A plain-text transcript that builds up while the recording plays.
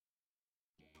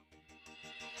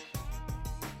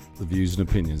The views and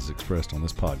opinions expressed on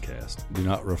this podcast do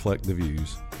not reflect the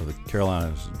views of the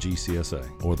Carolinas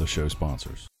GCSA or the show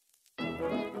sponsors.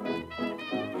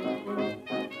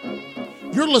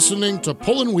 You're listening to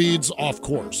Pullin' Weeds Off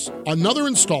Course, another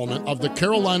installment of the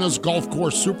Carolinas Golf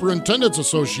Course Superintendents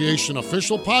Association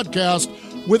official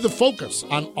podcast with the focus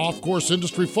on off-course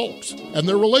industry folks and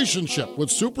their relationship with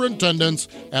superintendents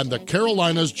and the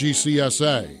Carolinas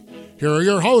GCSA. Here are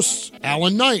your hosts,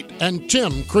 Alan Knight and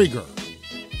Tim Krieger.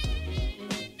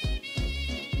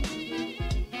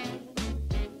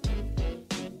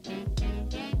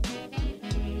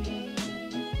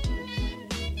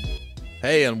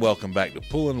 Hey, and welcome back to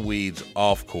Pullin' Weeds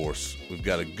Off Course. We've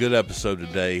got a good episode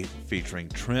today featuring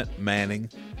Trent Manning,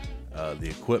 the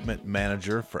equipment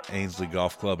manager for Ainsley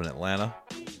Golf Club in Atlanta,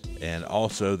 and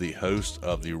also the host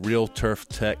of the Real Turf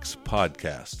Techs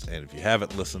podcast. And if you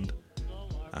haven't listened,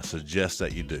 I suggest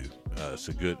that you do. It's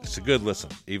a good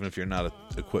listen, even if you're not an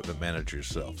equipment manager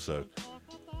yourself. So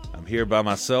I'm here by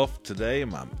myself today.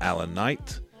 I'm Alan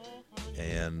Knight,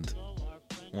 and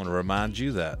I want to remind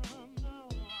you that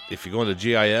if you're going to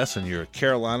GIS and you're a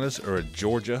Carolinas or a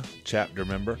Georgia chapter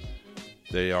member,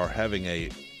 they are having a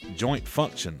joint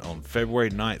function on February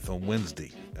 9th on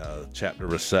Wednesday, chapter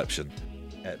reception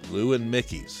at Lou and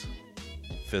Mickey's,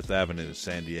 5th Avenue in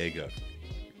San Diego.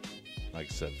 Like I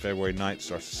said, February 9th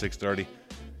starts at 6:30.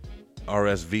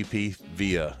 RSVP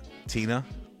via Tina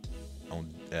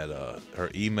at her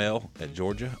email at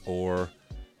Georgia, or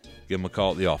give them a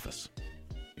call at the office.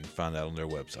 You can find that on their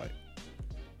website.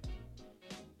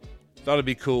 Thought it'd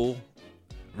be cool,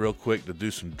 real quick, to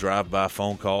do some drive-by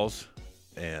phone calls.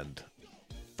 And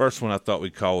first one I thought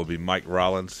we'd call would be Mike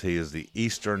Rollins. He is the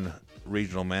Eastern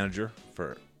Regional Manager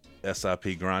for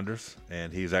SIP Grinders,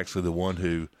 and he's actually the one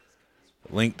who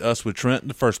linked us with Trent in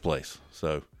the first place.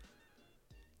 So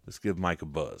let's give Mike a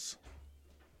buzz.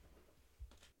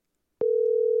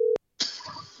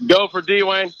 Go for D,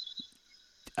 Wayne.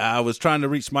 I was trying to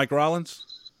reach Mike Rollins.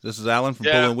 This is Alan from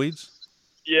Pullin' Weeds.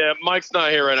 Yeah, Mike's not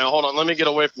here right now. Hold on. Let me get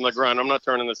away from the grind. I'm not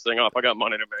turning this thing off. I got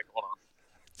money to make. Hold on.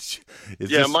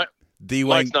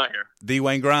 Mike's not here. D.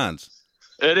 Wayne Grinds.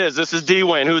 It is. This is D.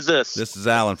 Wayne. Who's this? This is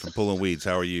Alan from Pullin' Weeds.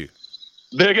 How are you?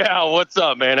 Big Al, what's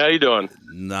up, man? How you doing?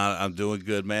 Nah, I'm doing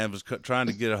good, man. I was trying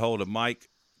to get a hold of Mike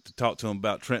to talk to him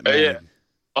about Trent. Yeah.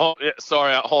 Oh, yeah.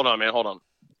 Sorry. Hold on, man. Hold on.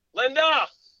 Linda.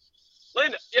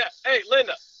 Yeah. Hey,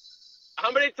 Linda. How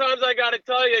many times I got to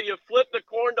tell you, you flip the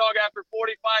corn dog after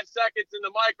 45 seconds in the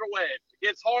microwave. It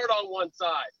gets hard on one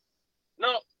side.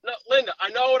 No, Linda, I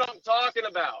know what I'm talking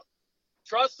about.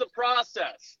 Trust the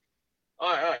process.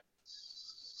 All right.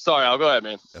 Sorry, I'll go ahead,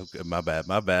 man. Okay, my bad.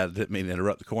 I didn't mean to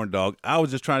interrupt the corn dog. I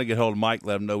was just trying to get hold of Mike,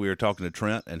 let him know we were talking to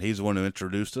Trent, and he's the one who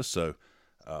introduced us. So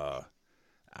I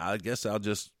guess I'll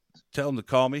just tell him to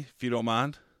call me if you don't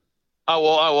mind. I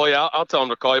will. Yeah, I'll tell him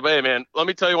to call you. But hey, man, let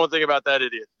me tell you one thing about that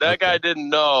idiot. That guy didn't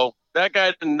know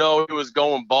he was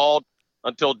going bald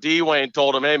until D. Wayne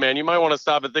told him, "Hey, man, you might want to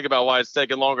stop and think about why it's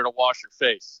taking longer to wash your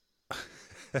face."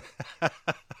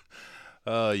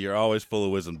 You're always full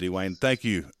of wisdom, D. Wayne. Thank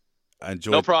you. I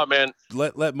enjoyed. No problem, man.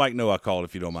 Let Mike know I called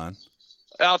if you don't mind.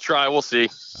 I'll try. We'll see.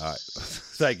 All right.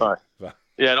 Thank you. Bye.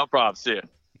 Yeah, no problem. See you.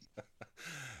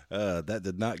 That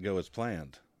did not go as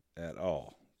planned at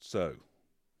all. So.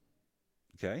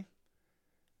 Okay.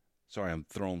 Sorry, I'm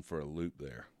thrown for a loop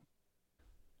there.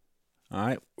 All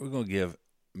right, we're going to give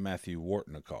Matthew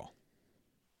Wharton a call.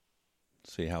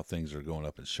 See how things are going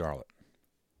up in Charlotte.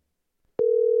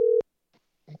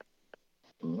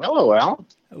 Hello, Al.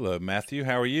 Hello, Matthew.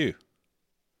 How are you?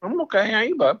 I'm okay. How are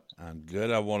you, bud? I'm good.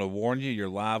 I want to warn you, you're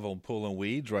live on Pullin'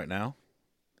 Weeds right now.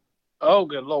 Oh,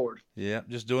 good Lord. Yeah,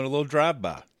 just doing a little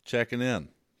drive-by, checking in,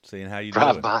 seeing how you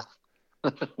doing. Drive-by.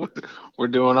 We're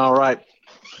doing all right.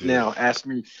 Good. Now, ask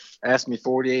me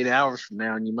 48 hours from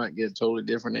now, and you might get a totally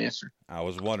different answer. I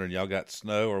was wondering, y'all got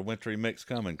snow or wintry mix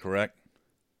coming, correct?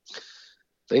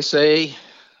 They say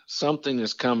something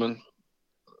is coming.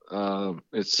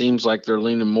 It seems like they're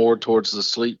leaning more towards the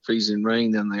sleet, freezing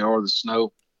rain than they are the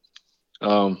snow.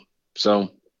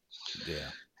 So yeah,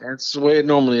 that's the way it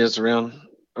normally is around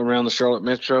the Charlotte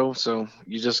Metro. So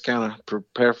you just kind of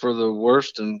prepare for the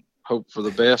worst and hope for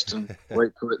the best and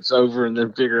wait till it's over and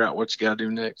then figure out what you got to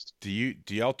do next. Do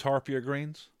y'all tarp your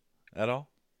greens at all?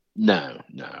 No.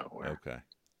 Okay.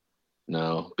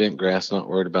 No, bent grass, not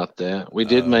worried about that. We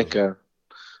did make a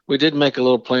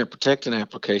little plant protecting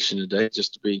application today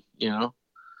just to be,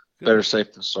 better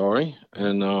safe than sorry.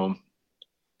 And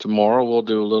tomorrow we'll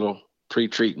do a little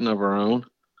pre-treating of our own.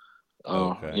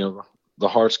 Okay. The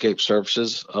hardscape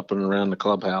surfaces up and around the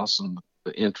clubhouse and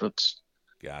the entrance.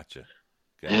 Gotcha.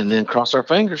 And then cross our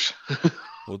fingers.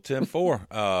 Well,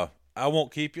 10-4. I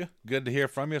won't keep you. Good to hear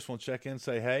from you. Just want to check in,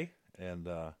 say hey, and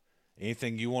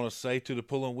anything you want to say to the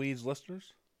Pulling Weeds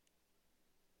listeners?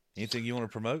 Anything you want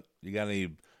to promote? You got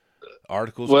any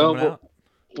articles coming out?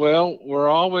 Well, we're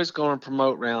always going to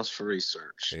promote Rounds for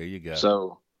Research. There you go.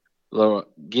 So,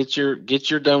 get your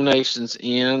donations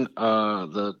in.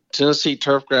 The Tennessee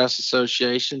Turfgrass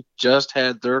Association just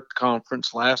had their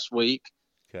conference last week.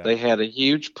 Okay. They had a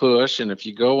huge push, and if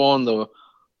you go on the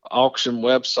auction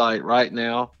website right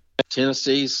now,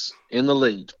 Tennessee's in the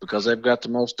lead because they've got the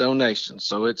most donations.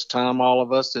 So it's time all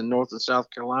of us in North and South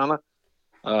Carolina,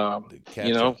 while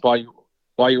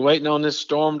you're waiting on this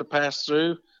storm to pass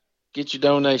through, get your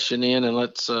donation in, and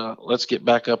let's get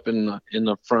back up in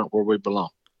the front where we belong.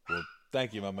 Well,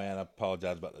 thank you, my man. I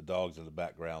apologize about the dogs in the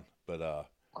background, but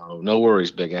oh, no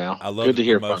worries, Big Al. I love good to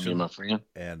hear from you, my friend.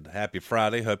 And happy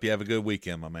Friday. Hope you have a good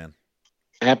weekend, my man.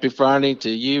 Happy Friday to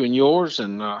you and yours,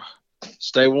 and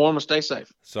stay warm and stay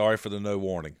safe. Sorry for the no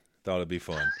warning. Thought it'd be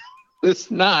fun.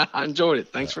 It's not. I enjoyed it.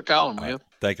 Thanks for calling, man. Right.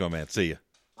 Thank you, my man. See ya.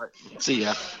 All right. See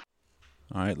ya.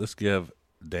 All right, let's give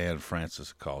Dan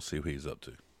Francis a call, see what he's up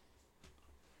to.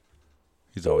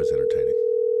 He's always entertaining.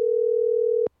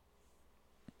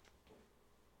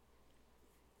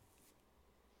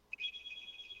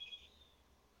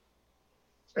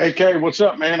 Hey, Kay, what's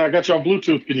up, man? I got you on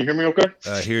Bluetooth. Can you hear me okay?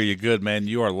 I hear you good, man.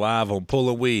 You are live on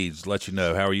Pulling Weeds. Let you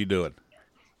know. How are you doing?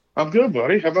 I'm good,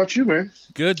 buddy. How about you, man?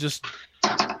 Good. Just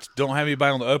don't have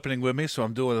anybody on the opening with me, so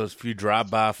I'm doing a few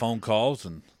drive-by phone calls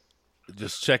and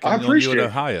just checking on you in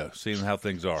Ohio, seeing how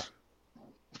things are.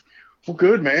 Well,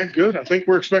 good, man. Good. I think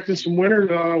we're expecting some winter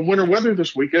weather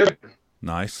this weekend.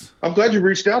 Nice. I'm glad you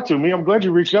reached out to me.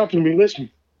 Listen,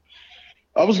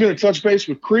 I was going to touch base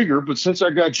with Krieger, but since I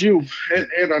got you,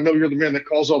 and I know you're the man that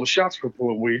calls all the shots for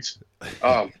Pulling Weeds,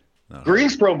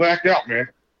 Greensboro backed out, man.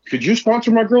 Could you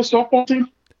sponsor my girls' softball team?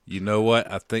 You know what?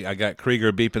 I think I got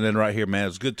Krieger beeping in right here, man.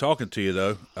 It's good talking to you,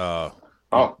 though.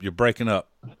 You're breaking up,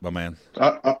 my man.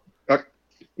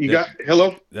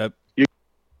 Hello? Yep.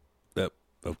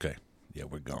 Okay. Yeah,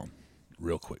 we're gone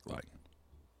real quick, like.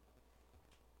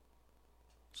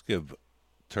 Let's give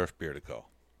Turf Beard a call.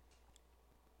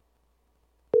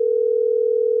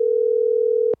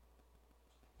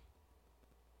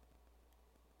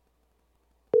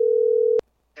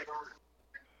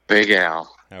 Big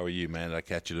Al. How are you, man? Did I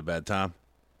catch you at a bad time?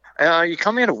 You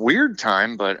caught me at a weird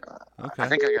time, but okay. I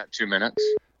think I got 2 minutes.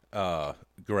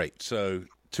 Great. So,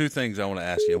 two things I want to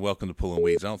ask you. Welcome to Pulling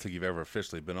Weeds. I don't think you've ever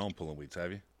officially been on Pulling Weeds,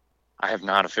 have you? I have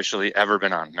not officially ever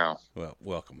been on, no. Well,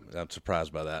 welcome. I'm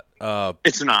surprised by that.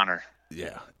 It's an honor.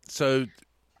 Yeah. So,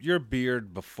 your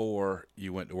beard before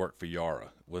you went to work for Yara,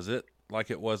 was it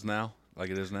like it was now? Like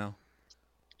it is now?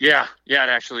 Yeah, it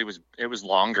actually was. It was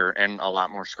longer and a lot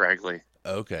more scraggly.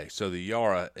 Okay, so the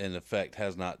Yara, in effect,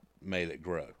 has not made it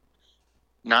grow.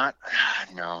 No,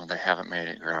 they haven't made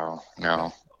it grow. No.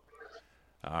 Okay.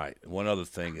 All right. One other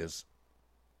thing is,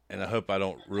 and I hope I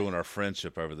don't ruin our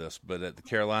friendship over this, but at the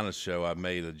Carolina show, I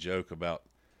made a joke about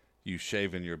you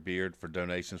shaving your beard for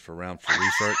donations for Rounds for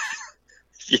Research.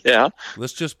 Yeah.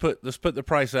 Let's put the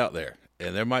price out there,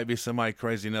 and there might be somebody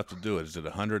crazy enough to do it. Is it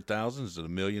 $100,000? Is it $1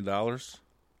 million? So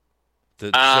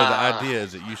the idea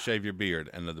is that you shave your beard,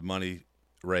 and the money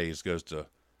raised goes to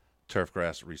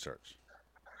Turfgrass Research.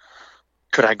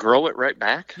 Could I grow it right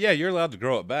back? Yeah, you're allowed to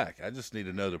grow it back. I just need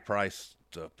to know the price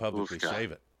to publicly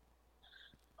shave it.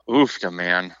 Oofta,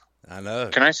 man. I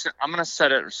know. I'm gonna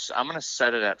set it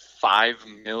at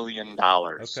 $5 million.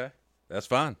 Okay, that's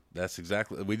fine. That's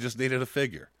exactly. We just needed a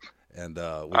figure, and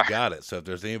we got it. So if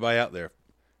there's anybody out there,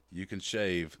 you can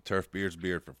shave Turf Beard's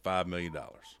beard for $5 million.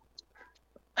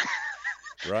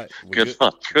 Right. Good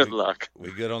luck.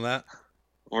 We good on that?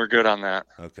 We're good on that.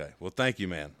 Okay. Well, thank you,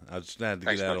 man. I just had to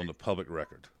get that on the public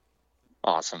record.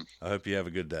 Awesome. I hope you have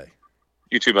a good day.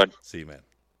 You too, bud. See you, man.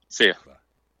 See ya. Bye.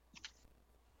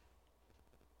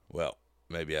 Well,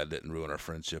 maybe I didn't ruin our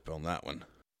friendship on that one.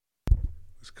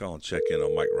 Let's call and check in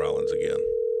on Mike Rollins again.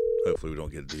 Hopefully we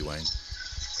don't get a D-Wayne.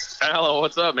 Hello,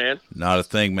 what's up, man? Not a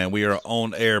thing, man. We are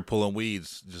on air Pulling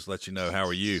Weeds. Just let you know. How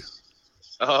are you?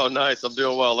 Oh, nice. I'm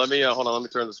doing well. Let me hold on. Let me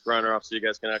turn this grinder off so you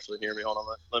guys can actually hear me. Hold on.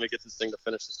 Let me get this thing to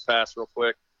finish this pass real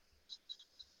quick.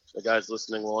 The guys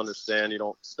listening will understand. You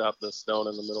don't stop the stone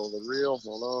in the middle of the reel.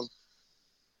 Hold on.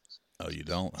 Oh, you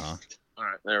don't, huh? All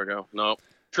right, there we go. No,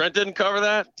 Trent didn't cover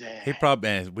that. Damn. He probably.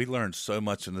 Man, we learned so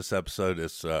much in this episode.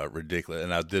 It's ridiculous,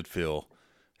 and I did feel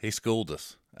he schooled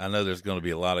us. I know there's going to be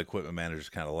a lot of equipment managers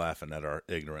kind of laughing at our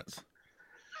ignorance.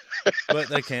 But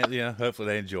they can't, hopefully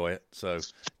they enjoy it. So,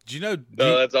 did you know?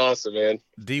 No, that's awesome, man.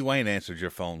 D-Wayne answered your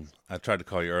phone. I tried to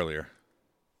call you earlier.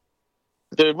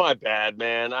 Dude, my bad,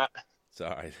 man.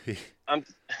 Sorry.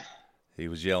 He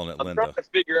was yelling at I'm Linda.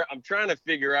 trying to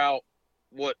figure out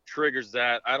what triggers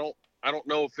that. I don't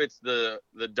know if it's the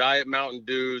Diet Mountain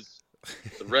Dews,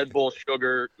 the Red Bull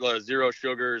sugar, zero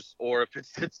sugars, or if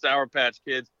it's Sour Patch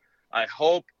Kids. I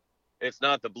hope it's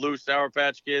not the blue Sour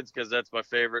Patch Kids, because that's my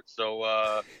favorite.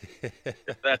 So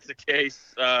if that's the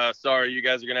case, sorry, you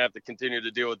guys are going to have to continue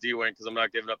to deal with D-Wayne, because I'm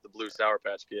not giving up the blue Sour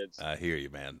Patch Kids. I hear you,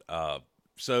 man.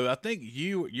 So I think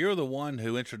you're the one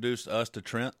who introduced us to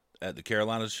Trent at the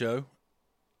Carolinas show.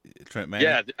 Trent Manning.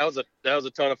 Yeah, that was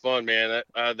a ton of fun, man.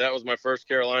 That was my first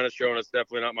Carolina show, and it's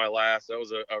definitely not my last. That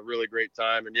was a really great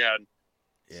time. And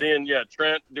seeing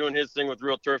Trent doing his thing with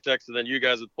Real Turf Techs, and then you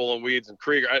guys with Pulling Weeds, and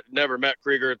Krieger. I never met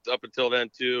Krieger up until then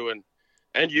too,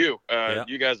 and you.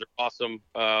 You guys are awesome.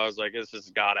 I was like, this has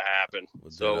got to happen.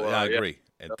 So I agree.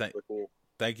 And really cool.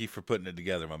 Thank you for putting it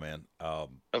together, my man.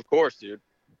 Of course, dude.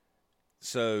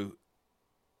 So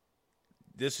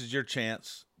this is your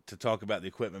chance to talk about the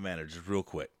equipment managers real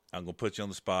quick. I'm going to put you on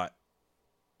the spot.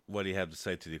 What do you have to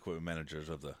say to the equipment managers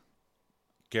of the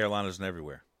Carolinas and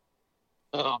everywhere?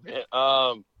 Oh,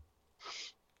 man.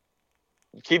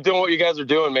 Keep doing what you guys are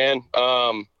doing, man.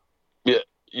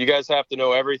 You guys have to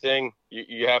know everything.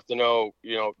 You have to know,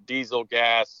 diesel,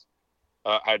 gas,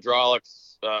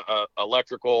 hydraulics,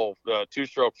 electrical,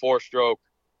 2-stroke, 4-stroke,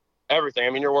 everything. I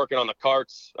mean, you're working on the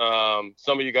carts.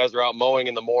 Some of you guys are out mowing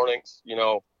in the mornings,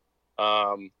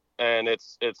 and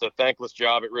it's a thankless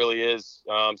job. It really is.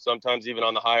 Sometimes even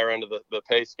on the higher end of the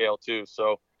pay scale too.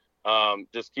 So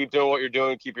just keep doing what you're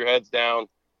doing. Keep your heads down.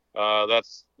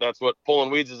 That's what Pulling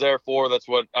Weeds is there for. That's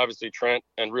what obviously Trent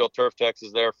and Real Turf Techs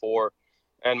is there for,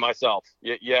 and myself.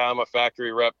 Yeah, I'm a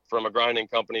factory rep from a grinding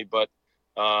company, but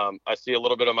I see a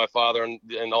little bit of my father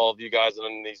and all of you guys,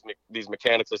 and then these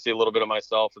mechanics. I see a little bit of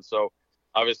myself, and so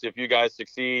obviously, if you guys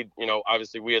succeed,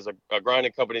 obviously we as a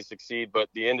grinding company succeed, but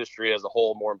the industry as a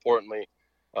whole, more importantly,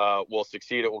 will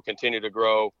succeed. It will continue to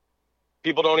grow.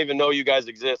 People don't even know you guys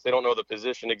exist. They don't know the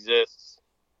position exists.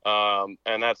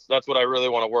 And that's what I really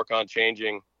want to work on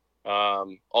changing. All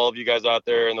of you guys out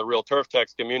there in the Real Turf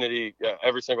Techs community,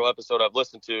 every single episode I've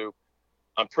listened to,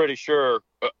 I'm pretty sure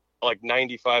like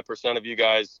 95% of you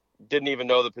guys didn't even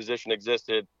know the position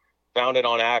existed, found it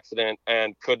on accident,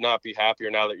 and could not be happier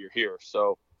now that you're here.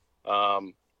 So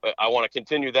I want to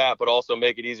continue that, but also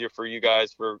make it easier for you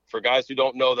guys, for guys who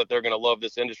don't know that they're going to love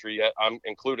this industry yet. I'm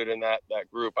included in that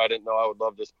group. I didn't know I would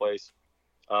love this place.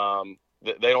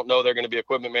 They don't know they're going to be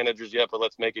equipment managers yet, but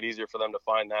let's make it easier for them to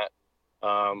find that.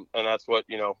 And that's what,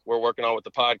 we're working on with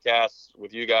the podcast,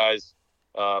 with you guys,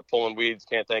 Pulling Weeds.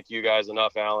 Can't thank you guys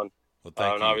enough, Alan. Well,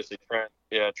 thank and you. Obviously Trent.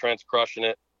 Yeah, Trent's crushing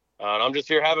it. And I'm just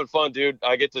here having fun, dude.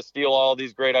 I get to steal all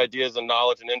these great ideas and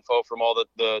knowledge and info from all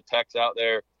the techs out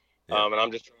there. Yeah. And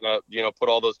I'm just trying to, put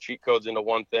all those cheat codes into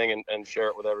one thing and share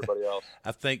it with everybody else.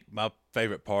 I think my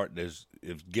favorite part is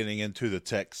getting into the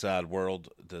tech side world,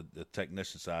 the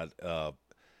technician side,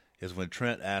 is when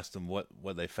Trent asked them what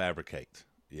they fabricate,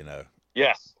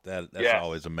 Yes. That's yes.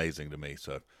 always amazing to me.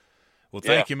 So, well,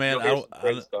 thank you, man.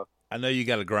 I know you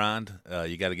got to grind.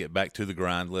 You got to get back to the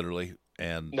grind, literally.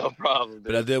 And no problem, dude.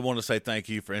 But I did want to say thank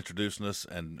you for introducing us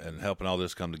and helping all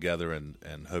this come together,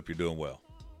 and hope you're doing well.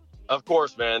 Of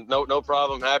course, man. No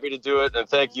problem. Happy to do it. And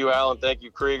thank you, Alan. Thank you,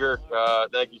 Krieger.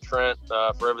 Thank you, Trent,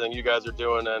 for everything you guys are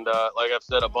doing. And like I've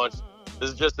said a bunch, this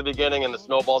is just the beginning, and the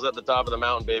snowball's at the top of the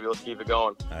mountain, baby. Let's keep it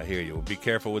going. I hear you. Well, be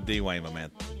careful with D-Wayne, my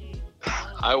man.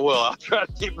 I will. I'll try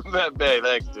to keep him at bay.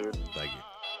 Thanks, dude. Thank you.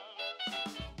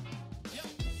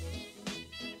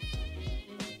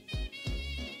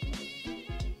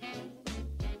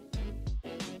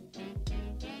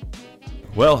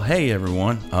 Well, hey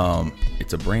everyone,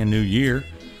 it's a brand new year,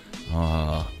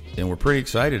 and we're pretty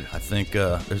excited. I think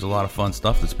there's a lot of fun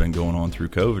stuff that's been going on through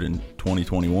COVID in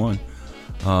 2021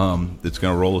 that's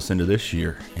going to roll us into this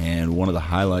year. And one of the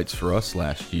highlights for us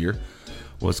last year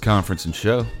was Conference and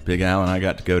Show. Big Al and I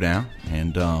got to go down,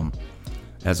 and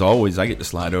as always, I get to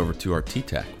slide over to our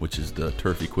TTAC, which is the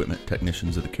Turf Equipment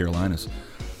Technicians of the Carolinas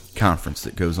conference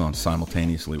that goes on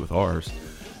simultaneously with ours.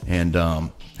 And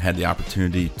had the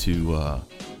opportunity to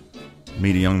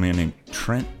meet a young man named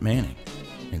Trent Manning.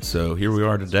 And so here we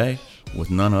are today with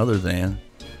none other than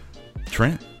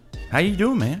Trent. How you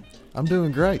doing, man? I'm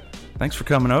doing great. Thanks for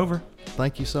coming over.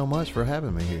 Thank you so much for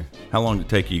having me here. How long did it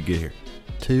take you to get here?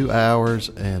 2 hours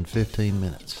and 15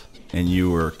 minutes. And you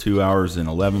were 2 hours and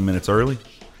 11 minutes early?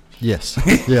 Yes.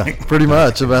 Yeah, pretty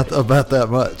much, about that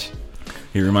much.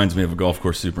 He reminds me of a golf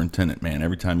course superintendent, man.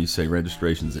 Every time you say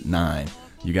registration's at 9,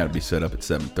 you got to be set up at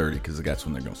 7:30 because that's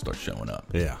when they're going to start showing up.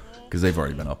 Yeah. Because they've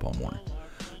already been up all morning.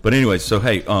 But anyway, so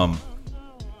hey,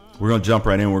 We're going to jump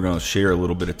right in. We're going to share a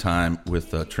little bit of time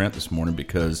with Trent this morning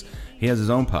because he has his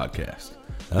own podcast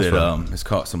that has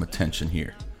caught some attention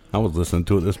here. I was listening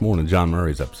to it this morning, John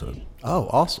Murray's episode. Oh,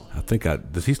 awesome.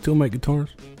 Does he still make guitars?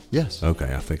 Yes.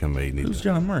 Okay, I think I may need Who's to.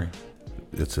 John Murray?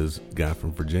 It's his guy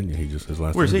from Virginia. His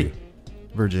last Where's interview.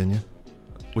 he? Virginia.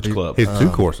 Which club? He has 2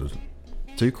 courses.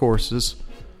 2 courses.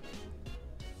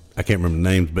 I can't remember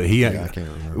the names, but I can't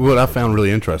remember. What I found really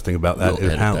interesting about that We'll is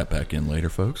edit how that back in later,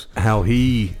 folks. how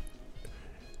he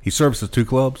services 2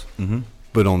 clubs,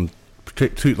 but on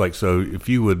two, like, so if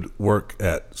you would work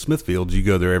at Smithfield, you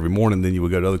go there every morning, then you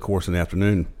would go to the other course in the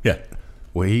afternoon. Yeah.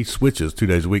 Well, he switches 2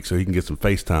 days a week so he can get some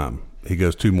FaceTime. He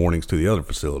goes 2 mornings to the other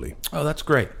facility. Oh, that's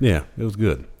great. Yeah, it was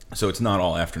good. So it's not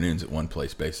all afternoons at one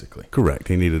place, basically. Correct.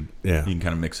 He needed, You can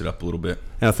kind of mix it up a little bit.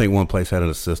 And I think one place had an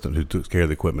assistant who took care of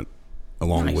the equipment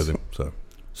along Nice. with him.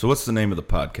 So what's the name of the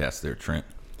podcast there, Trent?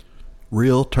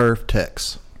 Real Turf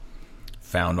Techs.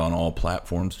 Found on all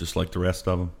platforms, just like the rest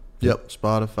of them. Yep.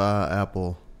 Spotify,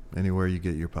 Apple, anywhere you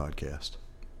get your podcast.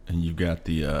 And you've got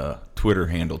the Twitter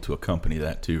handle to accompany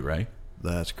that too, right?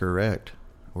 That's correct.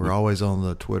 We're always on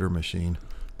the Twitter machine.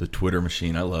 The Twitter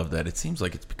machine. I love that. It seems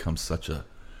like it's become such an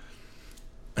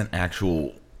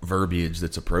actual verbiage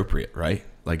that's appropriate, right?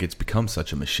 Like it's become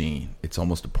such a machine. It's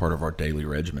almost a part of our daily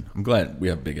regimen. I'm glad we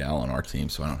have Big Al on our team,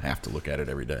 so I don't have to look at it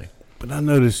every day. But I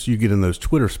noticed you get in those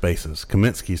Twitter spaces,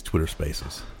 Kaminsky's Twitter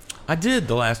spaces. I did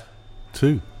the last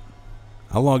 2.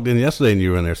 I logged in yesterday and you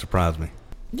were in there. Surprised me.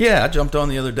 Yeah, I jumped on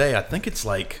the other day. I think it's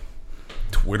like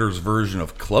Twitter's version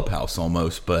of Clubhouse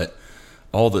almost, but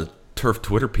all the Turf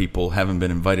Twitter people haven't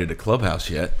been invited to Clubhouse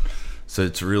yet. So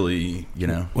it's really,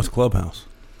 What's Clubhouse?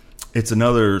 It's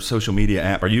another social media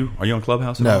app. Are you on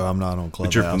Clubhouse at all? No, I'm not on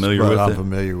Clubhouse. But you're familiar with I'm it?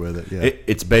 familiar with it, yeah.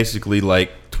 It's basically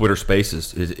like Twitter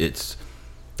Spaces.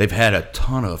 They've had a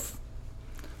ton of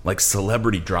like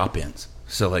celebrity drop-ins.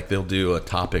 So like they'll do a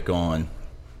topic on,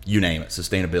 you name it,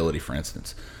 sustainability, for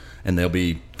instance, and there'll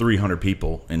be 300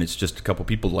 people, and it's just a couple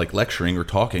people like lecturing or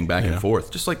talking back and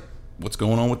forth, just like what's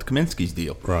going on with the Kaminsky's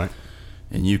deal. Right.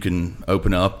 And you can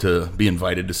open up to be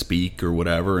invited to speak or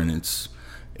whatever, and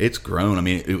it's grown. I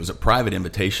mean, it was a private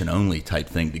invitation only type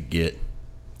thing to get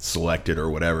selected or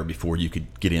whatever before you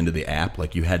could get into the app.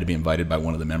 Like you had to be invited by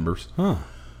one of the members. Huh.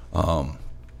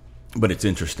 But it's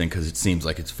interesting because it seems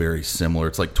like it's very similar.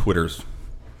 It's like Twitter's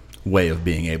way of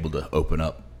being able to open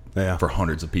up for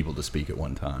hundreds of people to speak at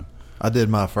one time. I did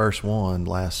my first one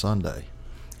last Sunday.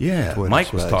 Yeah, Twitter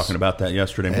Mike was space. talking about that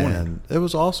yesterday morning. And it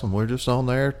was awesome. We're just on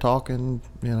there talking,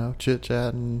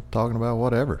 chit-chatting, talking about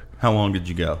whatever. How long did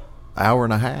you go? Hour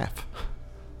and a half.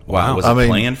 Wow. Was it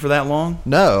planned for that long?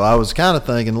 No, I was kind of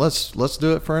thinking let's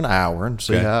do it for an hour and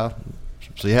see how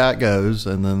it goes.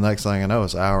 And then the next thing I know,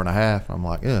 it's an hour and a half. I'm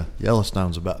like, yeah,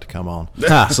 Yellowstone's about to come on.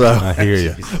 So I hear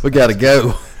you. We got to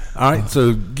go. All right,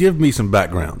 so give me some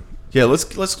background. Yeah, let's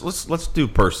do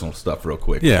personal stuff real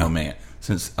quick. Yeah. Oh man,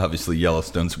 since obviously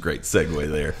Yellowstone's a great segue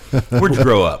there. Where'd you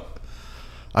grow up?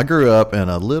 I grew up in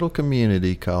a little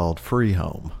community called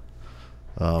Freehome.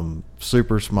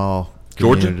 Super small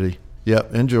community. Georgia?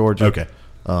 Yep, in Georgia. Okay.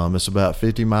 It's about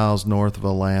 50 miles north of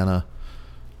Atlanta.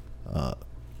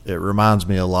 It reminds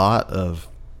me a lot of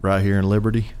right here in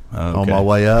Liberty. On my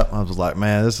way up, I was like,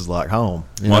 man, this is like home.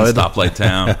 One stoplight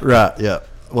town. Right, yeah.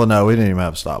 Well, no, we didn't even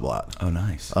have a stoplight. Oh,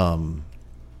 nice.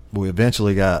 We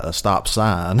eventually got a stop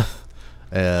sign,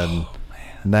 and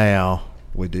now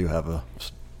we do have a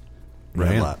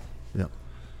red light. Yep.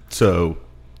 So,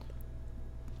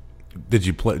 Did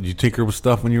you tinker with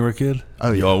stuff when you were a kid?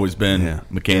 Oh, you yeah. always been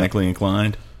mechanically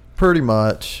inclined? Pretty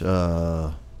much.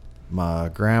 My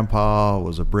grandpa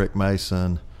was a brick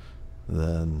mason,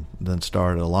 then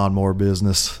started a lawnmower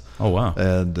business. Oh, wow.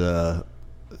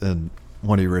 And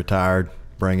when he retired,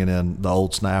 bringing in the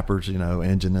old snappers,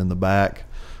 engine in the back,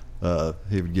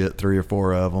 he would get 3 or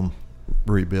 4 of them,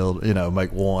 rebuild,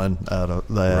 make one out of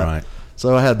that. Right.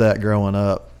 So I had that growing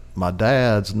up. My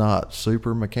dad's not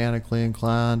super mechanically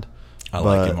inclined. I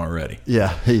like him already.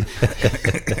 Yeah, he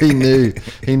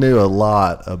knew a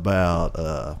lot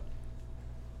about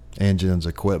engines,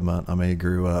 equipment. I mean, he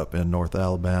grew up in North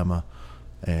Alabama,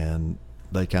 and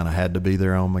they kind of had to be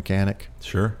their own mechanic.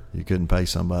 Sure. You couldn't pay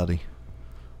somebody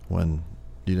when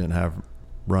you didn't have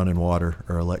running water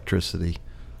or electricity.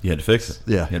 You had to fix it.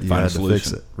 Yeah, You had to you find had a to solution.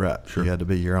 fix it. Right. Sure. You had to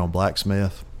be your own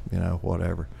blacksmith,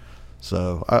 whatever.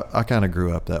 So I kind of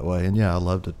grew up that way. And, yeah, I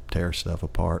love to tear stuff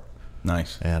apart.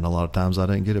 Nice. And a lot of times I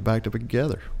didn't get it back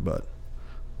together. But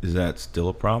Is that still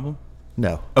a problem?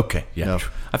 no. Okay, yeah. No.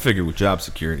 I figured with job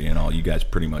security and all, you guys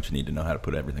pretty much need to know how to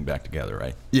put everything back together,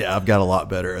 right? Yeah, I've got a lot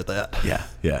better at that.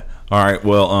 Yeah. All right.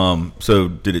 Well, so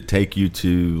did it take you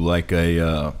to like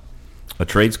a A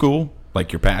trade school?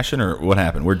 Like your passion, or what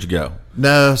happened? Where'd you go?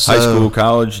 No, so, high school,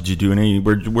 college? Did you do any?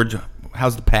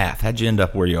 How's the path? How'd you end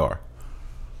up where you are?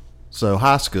 So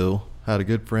high school, had a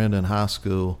good friend in high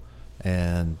school,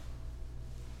 and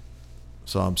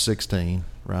so I'm 16,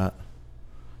 right?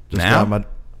 Now?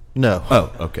 No.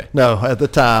 Oh, okay. No, at the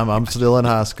time, I'm still in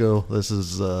high school. This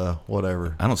is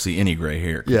whatever. I don't see any gray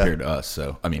hair compared to us.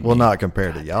 So I mean, well, not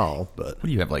compared to y'all, but what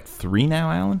do you have, like 3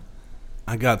 now, Alan?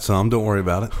 I got some. Don't worry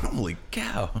about it. Holy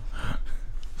cow!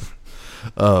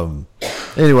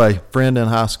 Anyway, friend in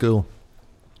high school,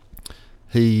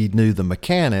 he knew the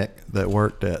mechanic that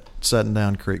worked at Setting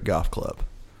Down Creek Golf Club.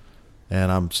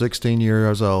 And I'm 16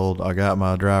 years old. I got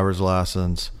my driver's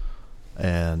license,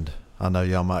 and I know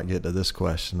y'all might get to this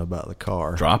question about the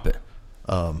car. Drop it.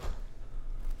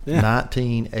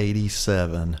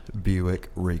 1987 Buick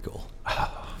Regal.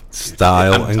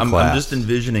 Style and class. I'm just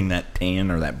envisioning that tan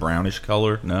or that brownish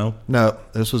color. No,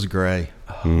 this was gray.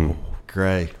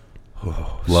 Gray.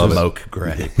 Love smoke it.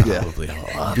 gray. Yeah,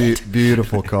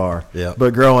 beautiful car. Yeah.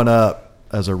 But growing up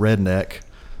as a redneck,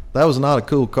 that was not a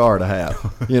cool car to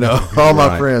have. You know, all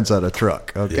my friends had a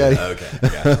truck. Okay. Yeah,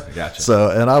 okay. Gotcha.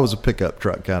 So, and I was a pickup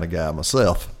truck kind of guy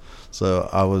myself. So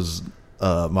I was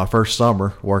my first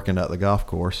summer working at the golf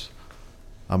course.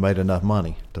 I made enough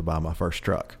money to buy my first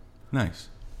truck. Nice.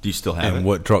 Do you still have it? And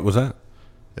what truck was that?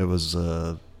 It was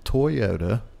a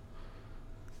Toyota.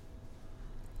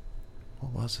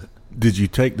 What was it? Did you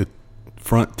take the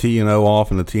front T and O off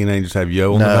and the T and A just have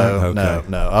yo on the back? Okay.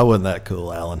 No. I wasn't that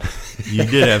cool, Alan. You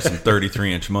did have some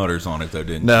 33-inch mutters on it, though,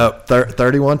 didn't you? No,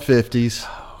 3150s.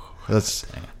 That's,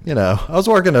 you know, I was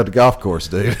working at a golf course,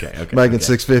 dude. Making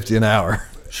 $6.50 an hour.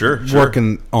 Sure.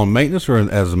 Working on maintenance or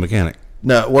as a mechanic?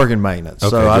 No, working maintenance.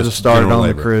 Okay, so I just started on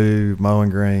labor. the crew,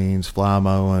 mowing greens, fly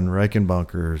mowing, raking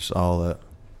bunkers, all that.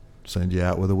 Send you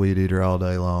out with a weed eater all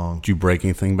day long. Did you break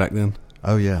anything back then?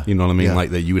 Oh, yeah. You know what I mean? Yeah.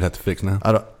 Like that you would have to fix now?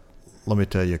 Let me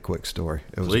tell you a quick story.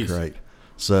 It was Please. great.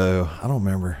 So I don't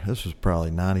remember. This was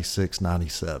probably 96,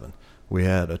 97. We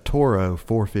had a Toro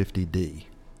 450D.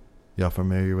 Y'all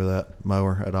familiar with that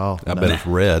mower at all? I bet it's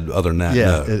red. Other than that, Yeah,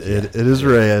 no. it is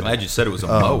red. Glad you said it was a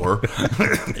mower.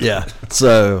 Yeah.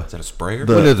 So Is that a sprayer?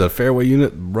 What is it, a fairway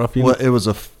unit, rough unit? well, it was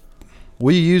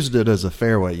we used it as a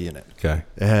fairway unit. Okay.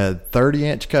 It had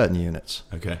 30-inch cutting units.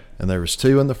 Okay. And there was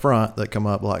 2 in the front that come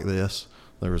up like this.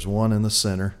 There was 1 in the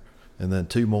center, and then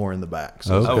 2 more in the back.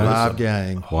 So it was Okay. a 5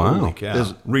 gang. Wow. Holy cow.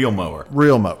 It's- Real mower.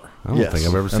 Real mower. I don't think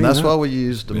I've ever seen And that's that. what we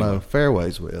used to mow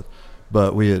fairways with.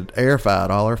 But we had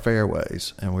air-fied all our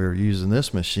fairways, and we were using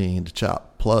this machine to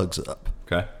chop plugs up.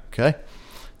 Okay. Okay?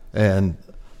 And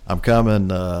I'm coming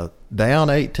down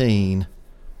 18.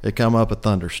 It come up a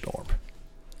thunderstorm.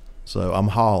 So I'm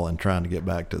hauling, trying to get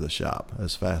back to the shop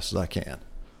as fast as I can.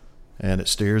 And it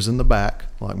steers in the back,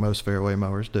 like most fairway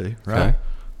mowers do, right? Okay.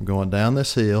 I'm going down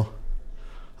this hill.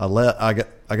 I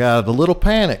got a little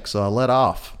panic, so I let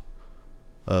off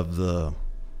of the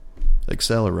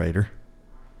accelerator.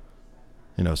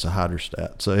 You know, it's a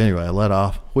hydrostat. So anyway, I let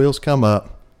off. Wheels come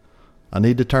up. I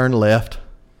need to turn left.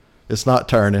 It's not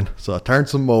turning, so I turned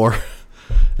some more.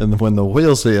 And when the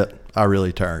wheels hit, I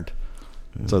really turned.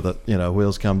 So that, you know,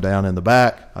 wheels come down in the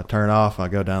back. I turn off. I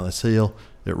go down this hill.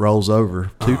 It rolls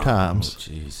over 2 times.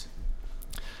 Jeez.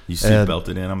 You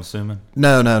seatbelted in, I'm assuming?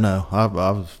 No.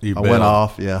 I You went bailed?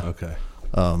 off. Yeah. Okay.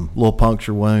 Little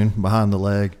puncture wound behind the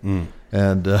leg,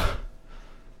 and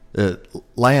it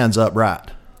lands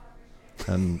upright,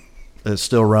 and it's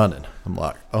still running. I'm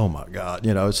like, oh my God,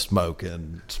 you know, it's smoke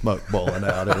boiling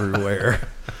out everywhere,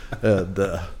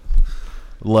 and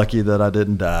lucky that I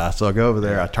didn't die. So I go over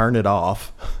there, I turn it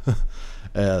off,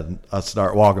 and I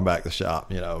start walking back to the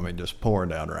shop. You know, I mean, just pouring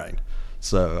down rain.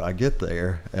 So I get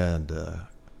there, and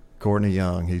Courtney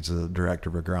Young, he's the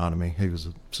director of agronomy. He was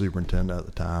a superintendent at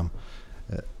the time.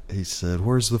 He said,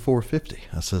 "Where's the 450?"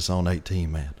 I said, "It's on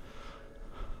 18, man."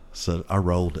 I said, "I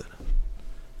rolled it."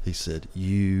 He said,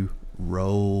 "You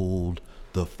rolled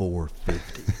the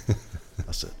 450?"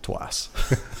 I said, "Twice."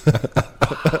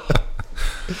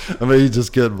 I mean, he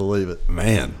just couldn't believe it.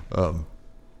 Man.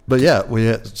 But yeah,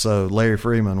 so Larry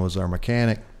Freeman was our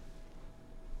mechanic.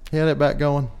 He had it back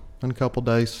going in a couple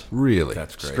days. Really?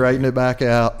 That's great. Straightened it back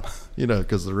out, you know,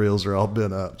 because the reels are all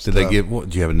bent up. Did they give, do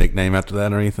you have a nickname after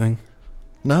that or anything?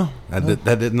 No.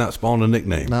 That did not spawn a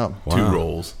nickname. No. Wow. 2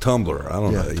 rolls. Tumbler. I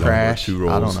don't know. Trash. 2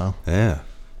 rolls. I don't know. Yeah.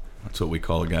 That's what we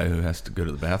call a guy who has to go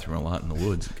to the bathroom a lot in the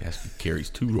woods. He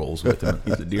carries 2 rolls with him.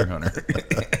 He's a deer hunter.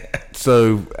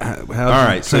 So, how All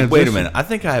right. So wait a minute. I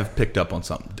think I have picked up on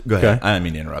something. Go ahead. Okay. I didn't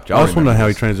mean to interrupt you. I just want to know how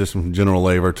he remember transitioned from general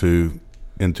labor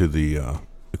into the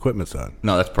equipment side.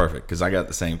 No, that's perfect because I got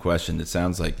the same question. It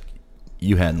sounds like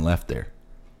you hadn't left there.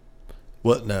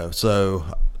 What? No. So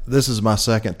this is my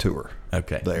second tour.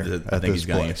 Okay. There. I think he's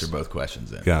going to answer both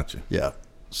questions then. Gotcha. Yeah.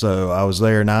 So I was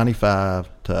there 95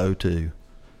 to 02.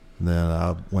 Then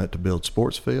I went to build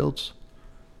sports fields.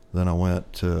 Then I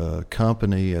went to a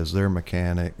company as their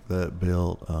mechanic that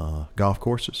built golf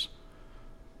courses.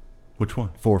 Which one?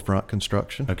 Forefront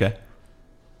Construction. Okay.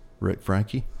 Rick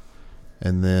Frankie.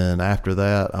 And then after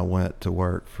that, I went to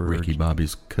work for Ricky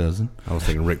Bobby's cousin. I was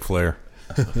thinking Ric Flair.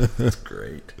 That's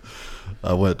great.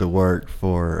 I went to work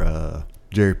for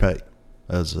Jerry Pate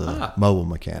as a mobile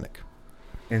mechanic.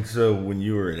 And so when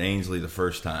you were at Ainsley the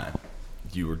first time,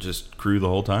 you were just crew the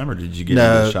whole time, or did you get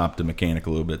into the shop to mechanic a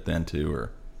little bit then too?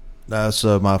 Or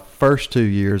so my first 2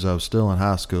 years, I was still in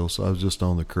high school, so I was just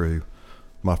on the crew.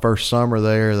 My first summer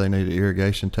there, they needed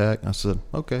irrigation tech. I said,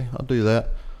 okay, I'll do that.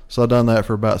 So I done that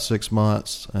for about 6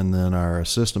 months, and then our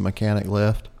assistant mechanic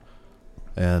left.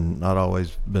 And I'd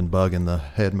always been bugging the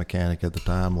head mechanic at the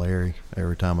time, Larry.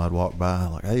 Every time I'd walk by,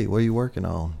 like, hey, what are you working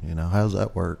on? You know, how's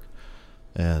that work?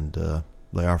 And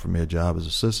they offered me a job as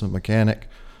assistant mechanic.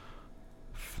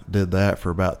 Did that for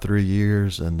about 3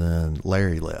 years, and then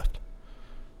Larry left.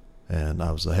 And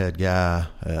I was the head guy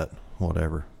at,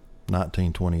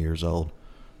 19, 20 years old.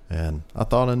 And I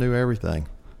thought I knew everything.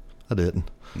 I didn't.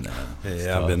 no?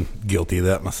 Yeah, I've been guilty of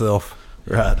that myself.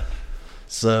 Right.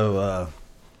 So,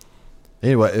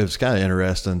 anyway, it was kind of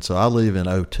interesting. So I leave in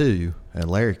 02, and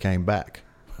Larry came back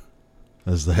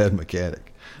as the head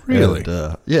mechanic. Really?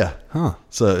 And, yeah. Huh.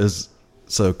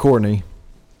 So Courtney,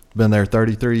 been there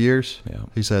 33 years. Yeah.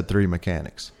 He's had 3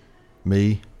 mechanics.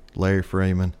 Me, Larry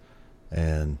Freeman,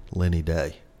 and Lenny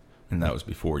Day. And that was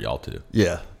before y'all two.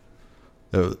 Yeah.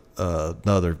 It was,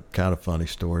 another kind of funny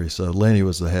story. So Lenny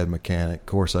was the head mechanic.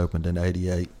 Course opened in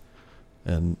 88,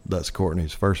 and that's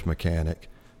Courtney's first mechanic.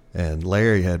 And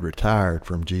Larry had retired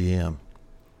from GM,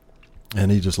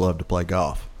 and he just loved to play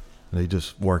golf, and he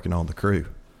just working on the crew.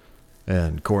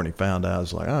 And Courtney found out, I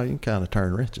was like, oh, you can kind of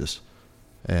turn wrenches.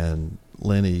 And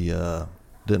Lenny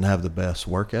didn't have the best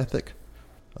work ethic.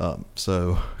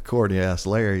 So Courtney asked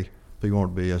Larry if he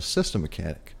wanted to be an assistant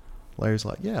mechanic. Larry's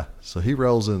like, yeah. So he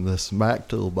rolls in this Mac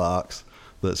toolbox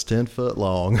that's 10 foot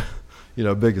long,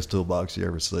 biggest toolbox you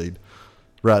ever seen,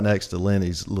 right next to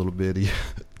Lenny's little bitty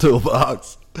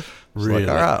toolbox. Really? Like,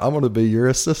 all right, I'm going to be your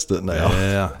assistant now.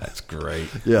 Yeah. That's great.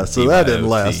 Yeah, so that didn't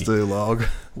last too long.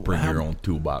 Bring your own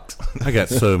toolbox. I got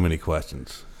so many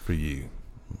questions for you.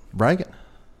 Bring it.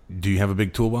 Do you have a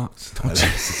big toolbox?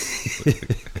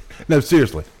 No,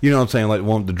 seriously. You know what I'm saying? Like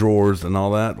want the drawers and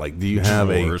all that? Like, do you have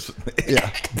Drawers. Yeah.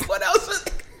 What else?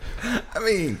 I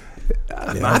mean,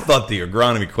 I thought the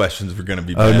agronomy questions were going to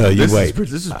be Oh, bad. no, you this wait.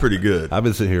 This is pretty good. I've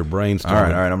been sitting here brainstorming. All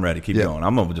right, I'm ready. Keep Yeah. going.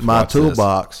 I'm going to just My watch this.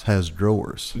 toolbox has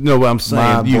drawers. No, but I'm saying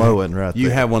Mind-blowing right you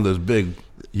there. have one of those big.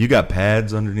 You got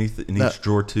pads underneath in No. each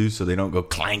drawer too, so they don't go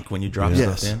clank when you drop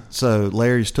Yes. stuff in. So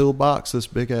Larry's toolbox, this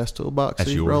big ass toolbox That's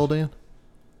he yours? rolled in,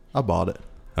 I bought it.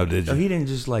 Oh, did you? Oh, he didn't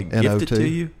just like In gift it 02. to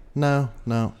you. No.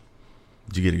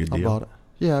 Did you get a good I deal? bought it.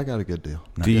 Yeah, I got a good deal.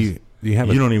 do you have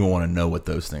You a? don't even want to know what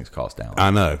those things cost, Alan. I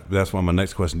know. That's why my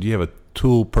next question. Do you have a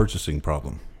tool purchasing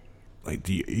problem? Like,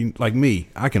 do you like me?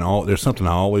 There's something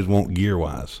I always want gear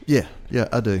wise. Yeah,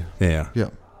 I do. Yeah.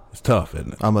 Yep. It's tough,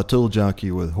 isn't it? I'm a tool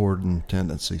junkie with hoarding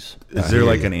tendencies. Is there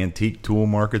like an antique tool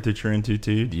market that you're into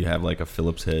too? Do you have like a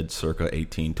Phillips head circa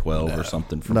 1812 or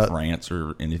something from No. France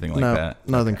or anything like No, that?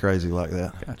 nothing crazy like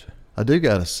that. Gotcha. I do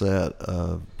got a set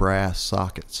of brass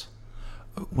sockets.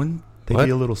 Wouldn't they What?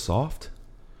 be a little soft?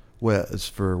 Well, it's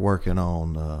for working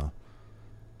on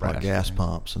Brass like gas things.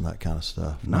 pumps and that kind of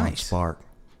stuff. Nice. Non-spark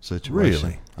situation.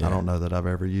 Really? I don't know that I've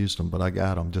ever used them, but I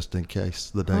got them just in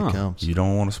case the day comes. You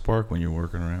don't want to spark when you're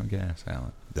working around gas,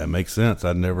 Alan. That makes sense.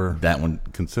 I'd never That one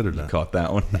considered You that. caught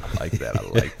that one? I like that. I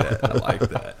like that. I like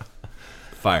that.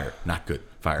 Fire, not good.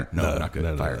 Fire, no, not good.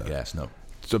 no, Fire, no. gas, no.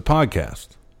 It's a podcast.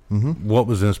 Mm-hmm. What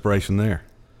was the inspiration there?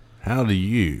 How do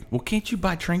you Well, can't you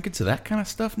buy trinkets of that kind of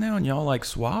stuff now and y'all like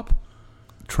swap?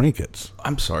 trinkets?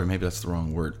 I'm sorry, maybe that's the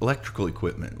wrong word. Electrical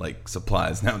equipment, like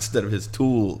supplies. Now instead of his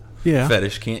tool Yeah.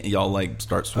 fetish, can't y'all like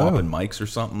start swapping mics or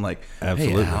something? Like,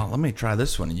 Absolutely. hey, Al, let me try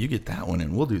this one and you get that one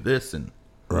and we'll do this and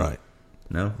Right.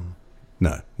 no.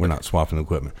 No, we're not swapping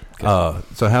equipment.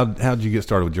 So how'd you get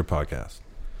started with your podcast?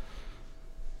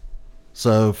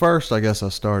 So first, I guess I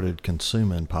started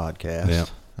consuming podcasts Yeah.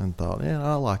 and thought,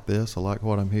 I like this. I like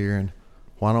what I'm hearing.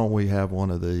 Why don't we have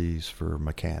one of these for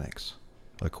mechanics,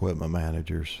 equipment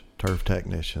managers, turf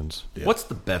technicians? What's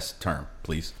the best term,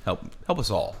 please? Help us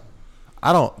all.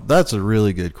 That's a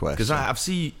really good question. Because I've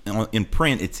seen in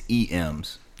print it's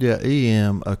EMs, Yeah,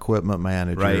 EM, equipment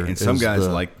manager. right? And some is guys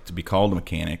the- like to be called a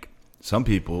mechanic. Some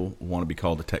people want to be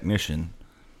called a technician.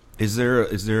 Is there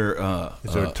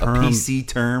a term? PC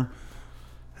term?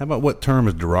 How about what term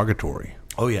is derogatory?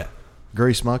 Oh yeah,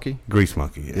 Grease monkey. Grease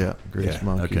monkey. Yeah, grease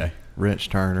monkey. Okay. Wrench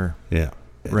turner. Yeah.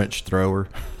 Wrench thrower.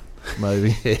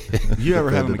 Maybe. You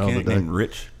ever have a Depending on mechanic the day. named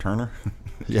Rich Turner?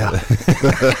 Yeah.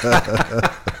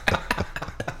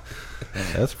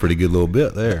 That's a pretty good little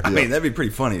bit there. I mean, that'd be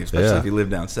pretty funny, especially Yeah. if you live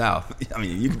down south. I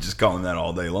mean, you could just call him that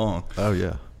all day long. Oh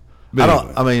yeah. But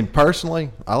I mean,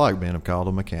 personally, I like being called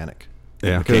a mechanic.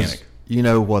 Yeah. Because Mechanic. you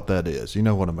know what that is. You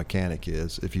know what a mechanic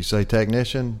is. If you say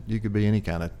technician, you could be any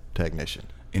kind of technician.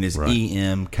 And is Right.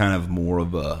 EM kind of more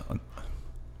of a,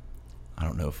 I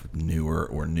don't know if newer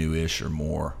or newish or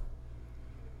more,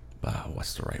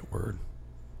 what's the right word?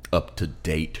 Up to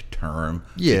date term.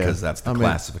 Yeah, Because that's the I mean-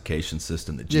 classification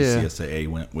system that Yeah. GCSAA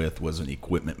went with, was an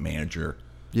equipment manager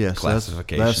Yes,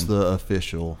 classification. that's the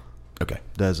official Okay.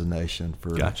 designation for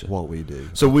Gotcha. what we do.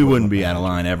 So we wouldn't be out of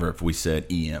line ever if we said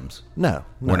EMs. No,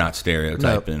 We're not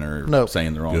stereotyping or Nope.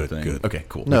 saying the wrong Good, thing. good. Okay,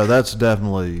 cool. No, that's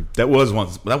definitely That was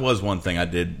one thing I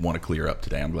did want to clear up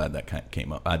today. I'm glad that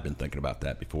came up. I'd been thinking about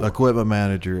that before. equipment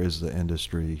manager is the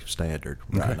industry standard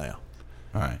right now.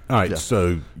 All right. All right. Yeah.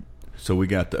 So we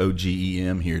got the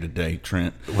OGEM here today,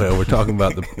 Trent. Well, we're talking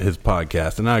about his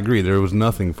podcast, and I agree. There was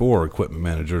nothing for equipment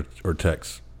manager or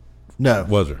techs, No,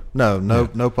 was there? no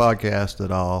podcast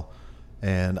at all.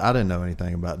 And I didn't know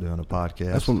anything about doing a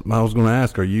podcast. That's what I was going to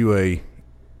ask. Are you a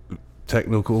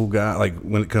technical guy? Like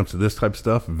when it comes to this type of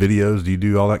stuff, videos, do you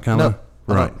do all that kind no, of?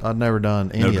 Right. I've never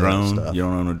done any No of drone. that stuff. You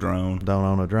don't own a drone. Don't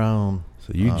own a drone.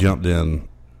 So you jumped in.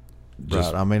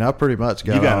 Just, Right. I mean, I pretty much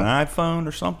got. You got off- an iPhone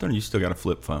or something? Or you still got a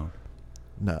flip phone?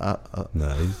 No,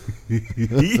 no,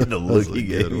 The look he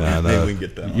gave. I know. Maybe we can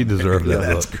get that. You on deserve there.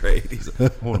 that That's look. great. He's a,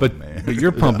 what a but, man. but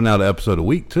you're pumping out an episode a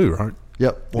week too, right?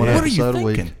 Yep, one What are you episode a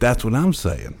week. thinking? That's what I'm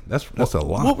saying. That's a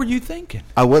lot. What were you thinking?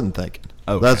 I wasn't thinking.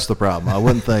 Okay. That's the problem. I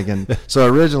wasn't thinking. So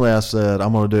originally I said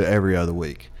I'm going to do it every other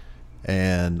week.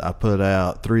 And I put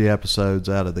out 3 episodes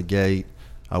out of the gate.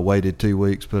 I waited 2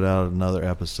 weeks, put out another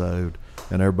episode.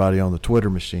 And everybody on the Twitter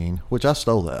machine, which I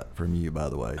stole that from you, by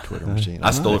the way, Twitter machine.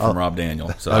 I stole it from Rob Daniel,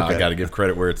 so I Okay. got to give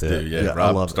credit where it's due. Yeah, Yeah, I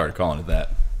Rob love it. started calling it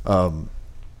that.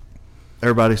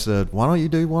 Everybody said, why don't you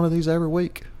do one of these every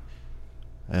week?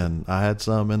 And I had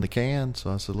some in the can,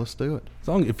 so I said, let's do it. As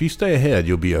long, if you stay ahead,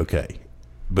 you'll be okay.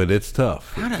 But it's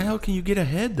tough. How the hell can you get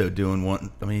ahead though doing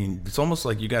one? I mean, it's almost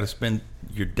like you got to spend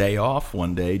your day off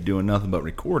one day doing nothing but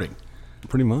recording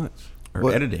Pretty much. or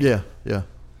Well, editing. Yeah.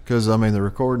 Because, I mean, the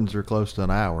recordings are close to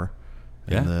an hour.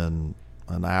 Yeah. And then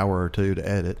an hour or 2 to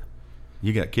edit.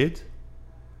 You got kids?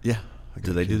 Yeah. I Do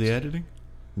got they do the kids. editing?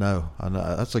 No. I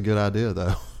know. That's a good idea,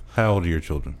 though. How old are your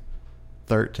children?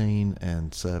 13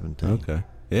 and 17. Okay.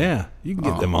 Yeah, you can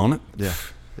get them on it. Yeah.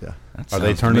 That Are they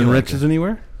sounds to turning me like riches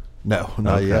anywhere? No,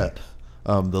 not Okay. yet.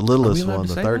 The littlest allowed one,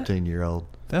 to the say that? 13-year-old.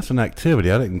 That's an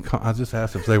activity. I didn't. I just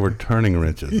asked if they were turning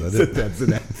wrenches. I didn't, That's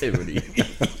an activity.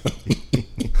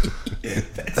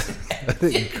 I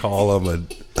didn't call them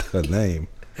a name,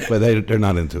 but they're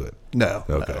not into it. No.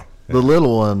 Okay. no. The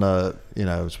little one,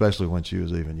 especially when she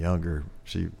was even younger,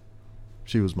 she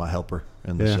was my helper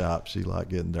in the Yeah. shop. She liked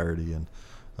getting dirty, and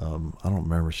I don't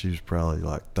remember. She was probably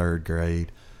like 3rd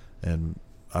grade, and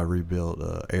I rebuilt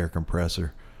an air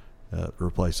compressor,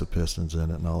 replaced the pistons in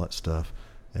it and all that stuff.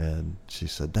 And she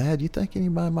said, "Dad, you think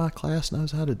anybody in my class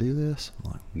knows how to do this?"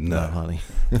 I'm like, No. "No, honey,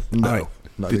 no, All right.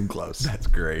 not even close." That's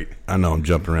great. I know I'm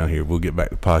jumping around here. We'll get back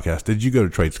to the podcast. Did you go to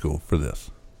trade school for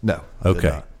this? No, I did Okay.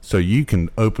 not. So you can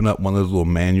open up one of those little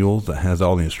manuals that has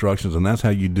all the instructions, and that's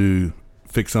how you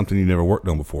fix something you never worked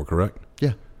on before, correct?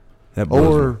 Yeah. That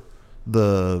blows Or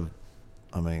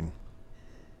me. maybe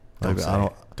Don't say I don't.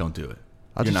 it. Don't do it.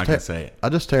 I You're just not going to say it. I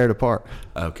just tear it apart.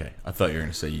 Okay. I thought you were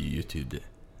going to say you YouTubed it.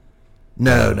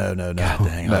 No. God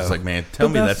dang. No. I was like, man, tell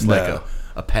me that's no. like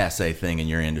a passe thing in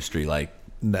your industry. Like,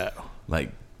 No. you know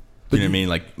what I mean?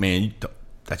 Like, man,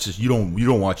 that's just, you don't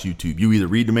watch YouTube. You either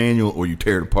read the manual or you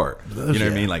tear it apart. You know what I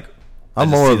mean? Like, I I'm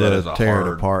just more see of that a as a tear it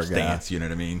hard apart guy. stance. You know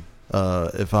what I mean?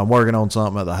 If I'm working on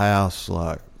something at the house,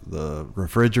 like the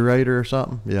refrigerator or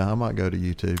something, yeah, I might go to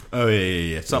YouTube. Oh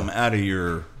yeah. Something out of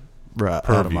your Right. Out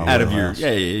of Purview. my out of your wheelhouse.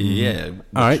 yeah. What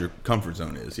All right. your comfort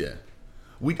zone is. Yeah.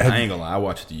 I ain't gonna lie. I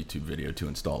watched the YouTube video to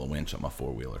install a winch on my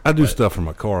 4-wheeler. I do But stuff for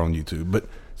my car on YouTube, but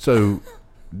so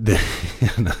and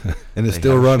it's they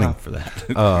still have a running. shop for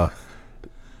that.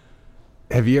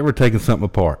 Have you ever taken something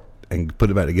apart and put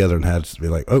it back together and had to be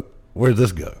like, oh, where'd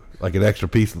this go? Like an extra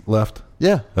piece left?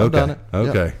 Yeah, I've Okay. done it. Yeah.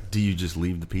 Okay. Do you just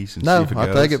leave the piece and see No, if it I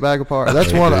goes? take it back apart.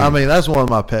 That's one. I mean, that's one of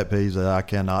my pet peeves that I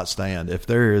cannot stand. If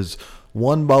there is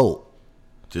one bolt,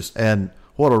 Just and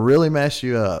what'll really mess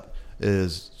you up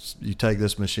is you take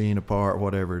this machine apart,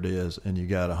 whatever it is, and you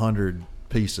got 100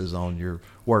 pieces on your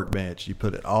workbench. You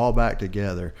put it all back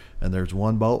together, and there's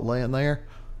one bolt laying there.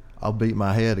 I'll beat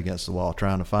my head against the wall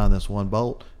trying to find this one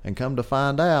bolt, and come to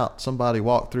find out, somebody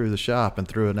walked through the shop and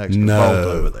threw an extra bolt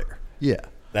over there. Yeah.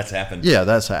 That's happened. Yeah,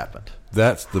 that's happened.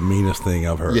 That's the meanest thing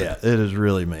I've heard. Yeah, it is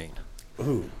really mean.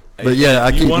 Ooh. But yeah,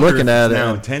 I keep looking at it.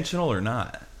 Now intentional or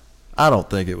not? I don't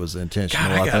think it was intentional.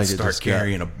 God, I gotta start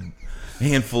carrying a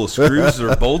handful of screws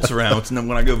or bolts around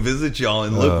when I go visit y'all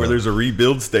and look where there's a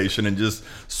rebuild station and just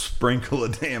sprinkle a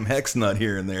damn hex nut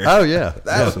here and there. Oh yeah,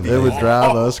 it would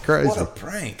drive us crazy. What a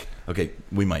prank! Okay,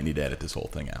 we might need to edit this whole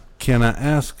thing out. Can I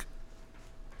ask,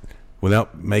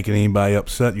 without making anybody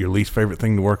upset, your least favorite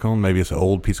thing to work on? Maybe it's an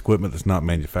old piece of equipment that's not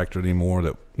manufactured anymore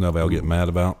that nobody will get mad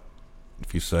about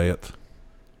if you say it.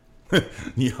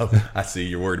 I see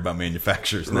you're worried about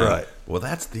manufacturers now. Right. Well,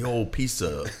 that's the old piece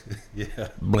of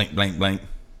blank, blank, blank.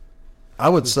 I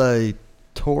would say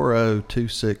Toro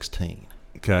 216.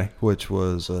 Okay. Which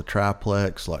was a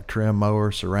triplex, like trim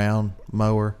mower, surround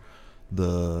mower.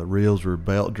 The reels were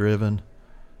belt driven.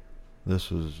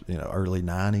 This was, early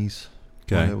 90s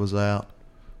when it was out.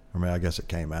 I mean, I guess it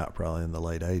came out probably in the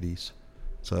late 80s.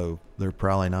 So there are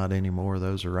probably not any more of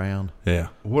those around. Yeah.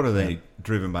 What are they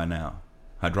driven by now?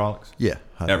 Hydraulics? Yeah.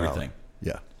 Hydraulic. Everything?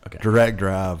 Yeah. Okay. Direct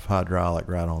drive, hydraulic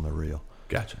right on the reel.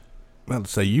 Gotcha. Well,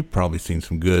 say you've probably seen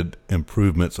some good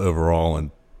improvements overall in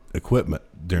equipment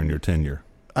during your tenure.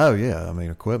 Oh, yeah. I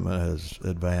mean, equipment has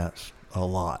advanced a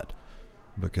lot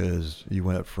because you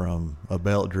went from a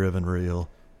belt-driven reel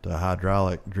to a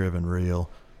hydraulic-driven reel,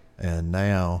 and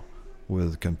now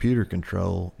with computer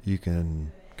control, you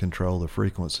can control the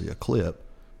frequency of clip,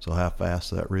 so how fast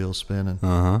that reel's spinning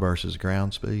versus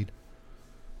ground speed.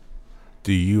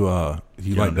 Do you like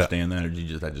understand that, or did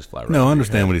you just fly right? No, I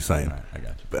understand what he's saying. Right, I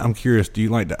got you. But I'm curious, do you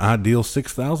like the Ideal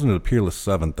 6000 or the Peerless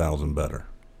 7000 better?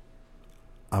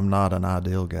 I'm not an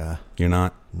Ideal guy. You're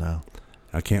not? No.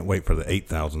 I can't wait for the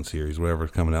 8000 series, whatever's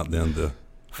coming out then, the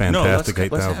fantastic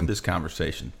 8000. Let's have this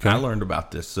conversation. Okay. I learned about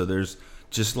this. So there's,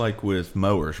 just like with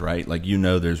mowers, right? Like,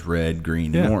 there's red,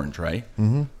 green, and orange, right?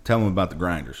 Mm-hmm. Tell them about the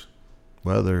grinders.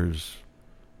 Well, there's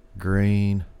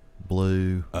green,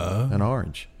 blue, and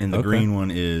orange. And the green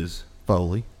one is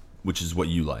Foley, which is what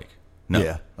you like. No,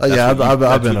 yeah,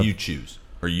 I've been what you choose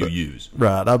or you use.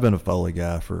 Right, I've been a Foley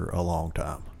guy for a long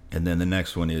time. And then the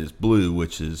next one is blue,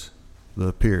 which is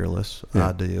the Peerless,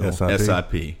 Ideal,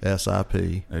 SIP.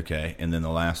 Okay, and then the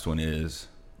last one is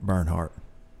Bernhardt.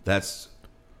 That's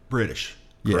British,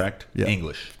 correct? Yeah.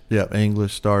 English. Yep,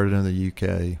 English. Started in the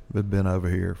UK, but been over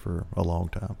here for a long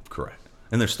time. Correct.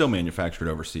 And they're still manufactured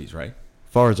overseas, right?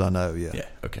 As far as I know, yeah. Yeah,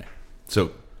 okay.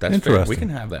 So that's fair. We can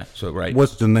have that. So, right.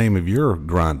 What's the name of your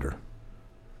grinder?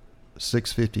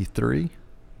 653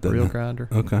 reel grinder.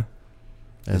 Okay.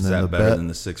 And is that better than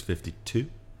the 652?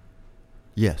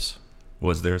 Yes.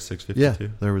 Was there a 652? Yeah,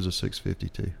 there was a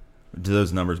 652. Do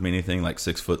those numbers mean anything, like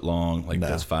 6 foot long, like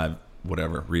that's 5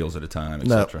 whatever reels at a time,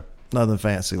 etc.? No, nothing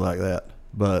fancy like that.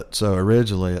 But so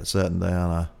originally at setting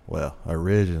down,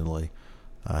 originally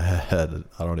I had,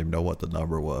 I don't even know what the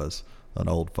number was, an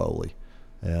old Foley,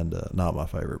 and not my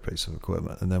favorite piece of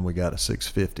equipment. And then we got a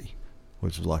 650,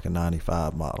 which was like a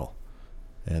 95 model.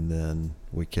 And then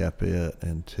we kept it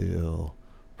until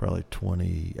probably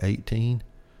 2018,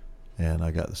 and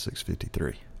I got the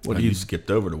 653. What do you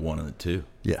skipped over to 1 and 2?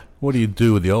 Yeah. What do you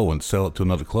do with the old one? Sell it to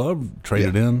another club? Trade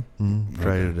it in? Mm-hmm.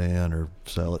 Trade it in or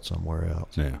sell it somewhere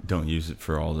else. Yeah. Don't use it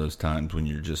for all those times when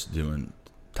you're just doing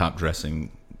top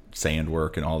dressing, sand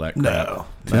work, and all that crap.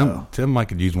 No. Tim might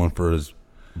could use one for his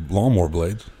lawnmower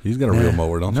blades. He's got a real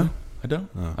mower, don't you? No, I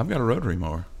don't. Oh. I've got a rotary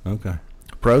mower. Okay.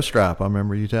 Pro Stripe, I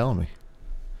remember you telling me.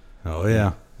 Oh,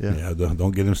 yeah. Yeah,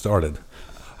 don't get him started.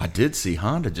 I did see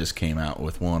Honda just came out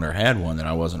with one or had one that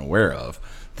I wasn't aware of.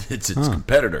 It's its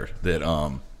competitor that I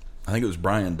think it was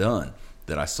Brian Dunn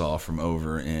that I saw from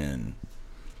over in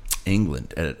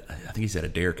England. I think he's at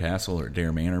Adair Castle or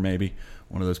Adair Manor, maybe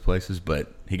one of those places.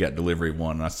 But he got delivery of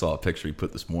one, and I saw a picture he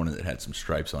put this morning that had some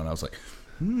stripes on it. I was like,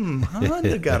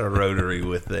 Honda got a rotary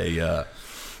with a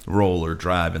roller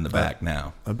drive in the back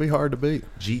now. That'd be hard to beat.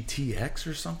 GTX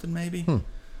or something, maybe.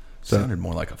 Sounded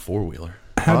more like a 4-wheeler.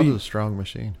 How do you a strong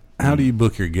machine? How do you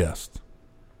book your guests?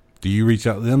 Do you reach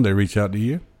out to them? They reach out to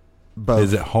you? Both.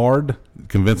 Is it hard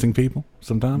convincing people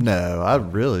sometimes? No, I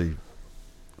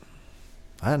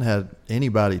hadn't had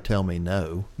anybody tell me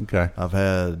no. Okay. I've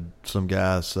had some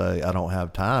guys say, I don't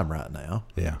have time right now.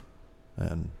 Yeah.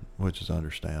 And which is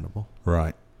understandable.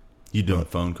 Right. You doing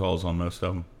phone calls on most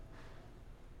of them?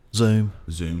 Zoom.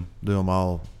 Do them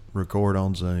all, record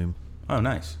on Zoom. Oh,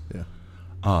 nice. Yeah.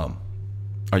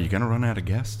 Are you going to run out of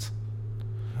guests?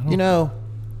 You know,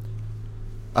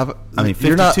 I mean, 52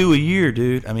 you're not, a year,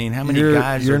 dude. I mean, how many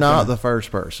guys? You're not the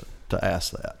first person to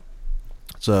ask that.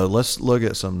 So let's look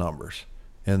at some numbers.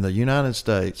 In the United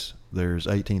States, there's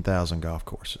 18,000 golf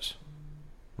courses,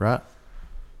 right?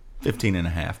 15 and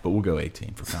a half, but we'll go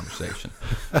 18 for conversation.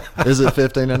 Is it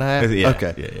 15 and a half? Yeah,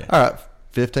 okay. Yeah. All right.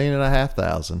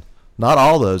 15,500. Not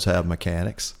all those have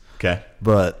mechanics. Okay.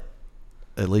 But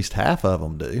at least half of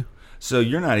them do. So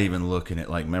you're not even looking at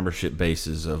like membership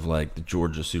bases of like the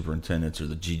Georgia Superintendents or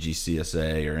the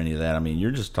GGCSA or any of that. I mean,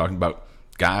 you're just talking about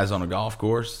guys on a golf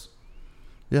course.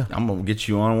 Yeah. I'm going to get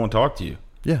you on. I want to talk to you.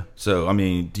 Yeah. So, I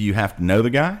mean, do you have to know the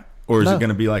guy? Or is No. it going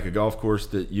to be like a golf course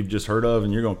that you've just heard of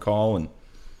and you're going to call and,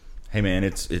 hey, man,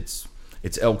 it's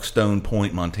Elkstone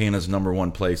Point, Montana's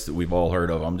 #1 place that we've all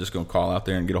heard of. I'm just going to call out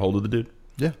there and get a hold of the dude?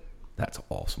 Yeah. That's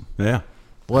awesome. Yeah.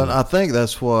 Well, I think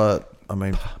that's what, I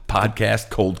mean, Podcast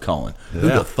cold calling.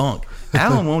 Who'd have thunk?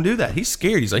 Alan won't do that. He's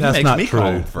scared. He's like, That's he makes not me true.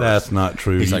 call him first. That's not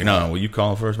true. He's like, no, will you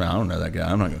call him first? Man, I don't know that guy.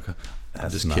 I'm not going to call. I'm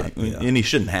That's just not- kidding. yeah. And he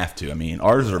shouldn't have to. I mean,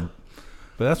 ours are,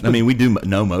 But that's I mean, we do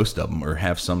know most of them or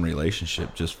have some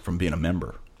relationship just from being a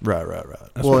member. right.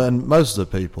 Well, and most of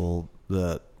the people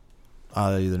that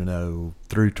I either know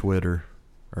through Twitter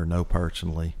or know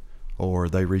personally, or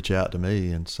they reach out to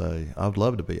me and say, I'd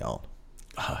love to be on.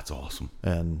 Oh, that's awesome.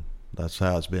 And that's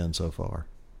how it's been so far.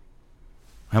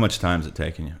 How much time is it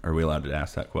taking you? Are we allowed to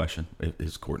ask that question?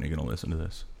 Is Courtney going to listen to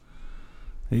this?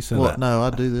 he said Well, that. no, I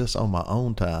do this on my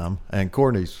own time, and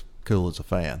Courtney's cool as a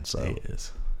fan. So He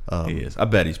is. He is. I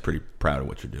bet he's pretty proud of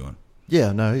what you're doing.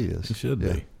 yeah, no, he is. He should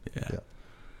Yeah. be. Yeah.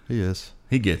 He is.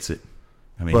 He gets it.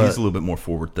 I mean, But- he's a little bit more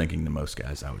forward thinking than most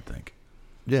guys, I would think.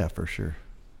 Yeah, for sure.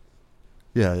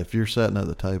 Yeah, if you're sitting at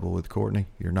the table with Courtney,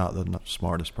 you're not the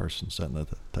smartest person sitting at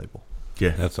the table.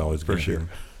 Yeah. That's always for good to sure.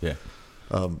 hear.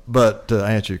 Yeah. But to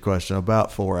answer your question,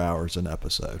 about 4 hours an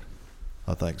episode,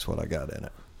 I think is what I got in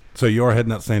it. So you are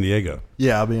heading out to San Diego.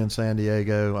 Yeah, I'll be in San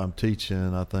Diego. I'm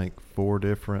teaching, I think, 4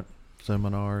 different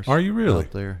seminars. Are you really?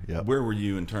 Out there? Yeah. Where were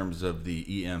you in terms of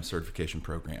the EM certification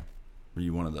program? Were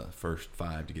you one of the first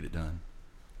 5 to get it done?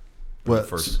 Or the What?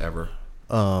 first ever?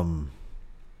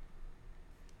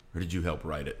 Or did you help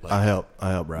write it? Like, I help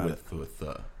write it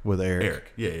with Eric.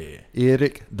 Eric. Yeah.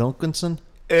 Eric Duncanson.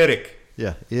 Eric.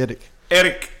 Yeah, Eric.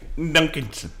 Eric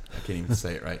Duncanson. I can't even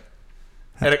say it right.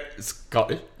 Eric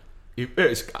Scottish.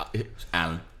 Eric Scottish.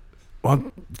 Alan. Well,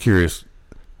 I'm curious.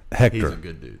 Hector. He's a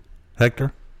good dude.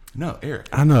 Hector? No, Eric.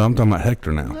 I know. I'm talking about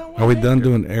Hector now. No, Are we Hector. done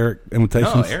doing Eric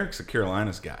imitations? No, Eric's a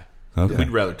Carolinas guy. Okay. We'd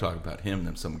rather talk about him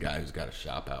than some guy who's got a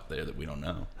shop out there that we don't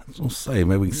know. I was going to say,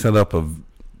 maybe we can set up a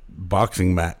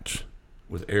boxing match.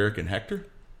 With Eric and Hector?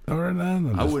 Or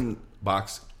no, I wouldn't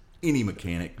box any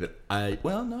mechanic that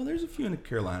well, no, there's a few in the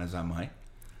Carolinas I might.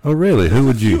 Oh, really? Who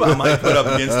would you? I might put up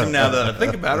against him now that I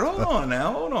think about it. Hold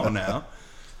on now.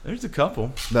 There's a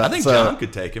couple. No, I think so- John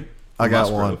could take him. I got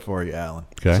Musgrove. one for you, Alan.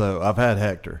 Okay. So I've had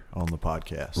Hector on the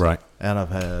podcast. Right. And I've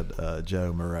had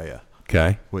Joe Maria,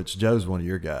 Okay. which Joe's one of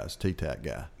your guys, T-Tac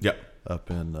guy, Yep. up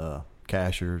in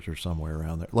Cashers or somewhere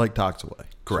around there. Lake Toxaway.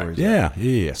 Correct.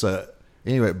 Yeah. So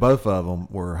anyway, both of them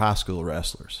were high school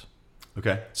wrestlers.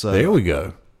 Okay. So There we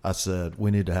go. I said, we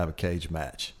need to have a cage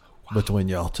match between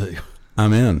y'all two.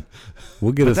 I'm in.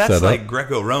 We'll get But it that's set like up.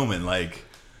 Greco-Roman. Like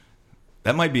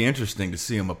that might be interesting to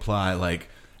see him apply like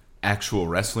actual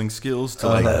wrestling skills to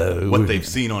like what they've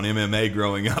seen on MMA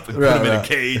growing up and put them in a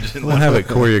cage. And We'll have it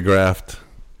choreographed.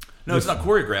 no, it's not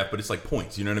choreographed, but it's like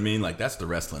points. You know what I mean? Like that's the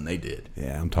wrestling they did.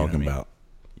 Yeah, I'm talking what I mean? about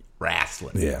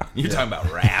Wrestling. Yeah. You're talking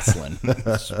about wrestling.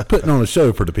 putting on a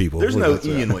show for the people. There's no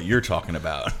E in what you're talking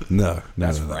about. No.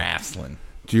 That's no. wrestling.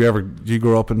 Did you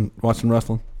grow up in watching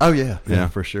wrestling? Oh, yeah. Yeah. Yeah,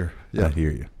 for sure. Yeah. I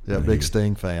hear you. Yeah, I big hear you.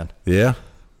 Sting fan Yeah.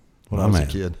 when Well, I was man.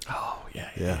 a kid. Oh yeah.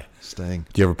 Yeah, Sting.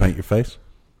 Did you ever paint your face?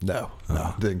 No,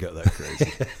 didn't go that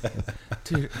crazy.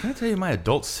 Dude, can I tell you, my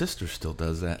adult sister still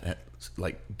does that at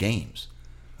like games.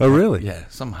 Oh, really? Yeah,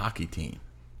 some hockey team.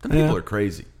 Them Yeah. people are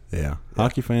crazy. Yeah.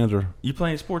 Hockey fans are. You play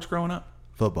any sports growing up?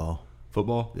 Football.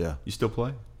 Football? Yeah. You still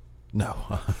play? No.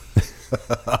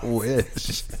 I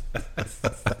wish.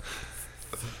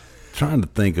 Trying to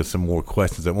think of some more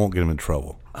questions that won't get them in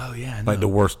trouble. Oh yeah. Like the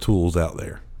worst tools out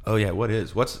there. Oh yeah.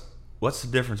 What's the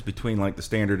difference between like the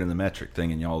standard and the metric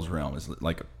thing in y'all's realm? Is it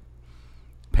like a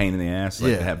pain in the ass?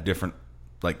 Like Yeah. to have different.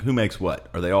 Like who makes what?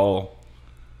 Are they all?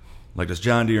 Like does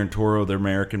John Deere and Toro? They're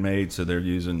American made, so they're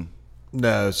using.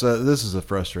 No, so this is a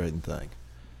frustrating thing.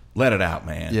 Let it out,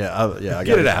 man. I Get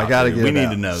gotta, it out, I got to dude. get We it need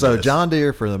out. to know So this. John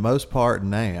Deere, for the most part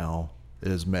now,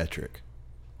 is metric,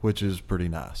 which is pretty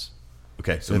nice.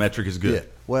 Okay, so metric is good Yeah.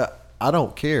 Well, I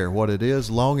don't care what it is,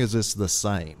 long as it's the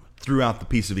same. throughout the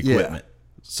piece of Yeah. equipment.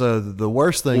 So the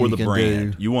worst thing or you the can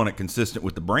brand? do, You want it consistent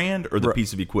with the brand or the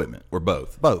piece of equipment, or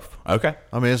both? both. Okay.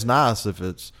 I mean, it's nice if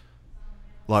it's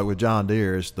like with John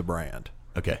Deere, it's the brand.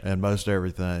 Okay. And most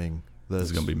everything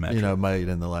that's gonna be metric. made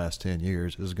in the last 10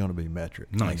 years is going to be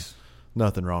metric. Nice. And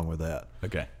nothing wrong with that.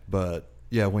 Okay. But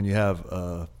yeah, when you have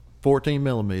a 14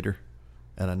 millimeter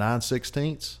and a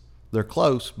 9/16, they're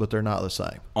close, but they're not the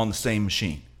same On the same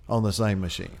machine. on the same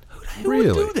machine. Who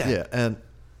would do that? Yeah, and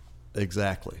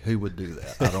exactly, who would do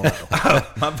that? I don't know.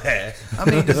 My bad. I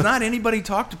mean, does not anybody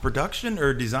talk to production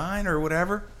or design or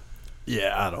whatever?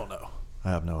 Yeah, I don't know. I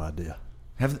have no idea.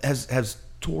 Has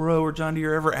Toro or John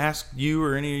Deere ever asked you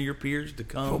or any of your peers to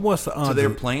come But what's the to odds their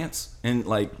of- plants and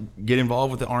like get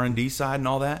involved with the R&D side and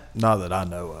all that? Not that I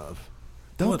know of.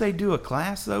 Don't they do a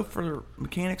class though for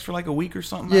mechanics for like a week or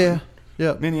something? Yeah, out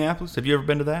yeah. in Minneapolis. Have you ever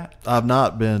been to that? I've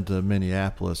not been to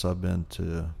Minneapolis. I've been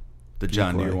to The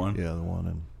John Deere Fuquay. one? Yeah, the one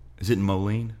in. Is it in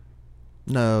Moline?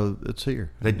 No, it's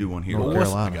here. They do one here. North Okay.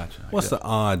 Carolina. I gotcha. What's the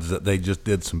odds that they just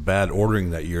did some bad ordering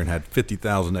that year and had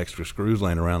 50,000 extra screws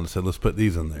laying around and said, let's put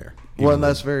these in there? Well, and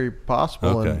that's very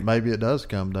possible, Okay. and maybe it does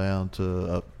come down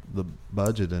to the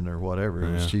budgeting or whatever.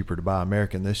 It was Yeah. cheaper to buy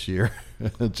American this year,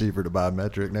 and cheaper to buy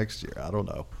metric next year. I don't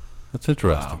know. That's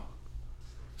interesting. Wow.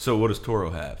 So what does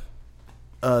Toro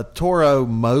have? Toro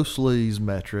mostly is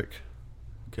metric.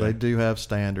 Okay. They do have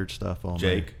standard stuff on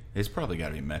there. Jake? It's probably got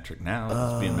to be metric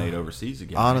now. It's being made overseas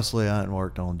again. Honestly, I hadn't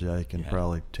worked on Jake in Yeah.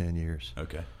 probably 10 years,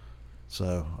 Okay.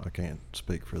 so I can't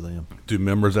speak for them. Do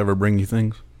members ever bring you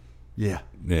things? Yeah.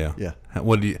 Yeah. Yeah.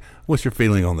 What's your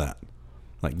feeling on that?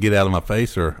 Like, get out of my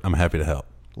face, or I'm happy to help?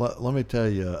 Let me tell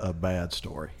you a bad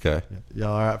story. Okay.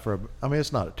 Y'all all right I mean,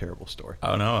 it's not a terrible story.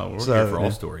 Oh, no. We're here for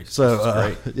all stories. So, This is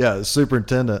great. yeah, the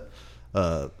superintendent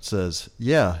says,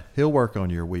 yeah, he'll work on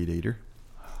your weed eater.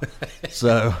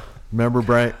 So, member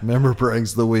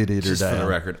brings the weed eater Just down. for the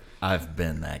record, I've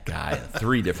been that guy in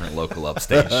 3 different local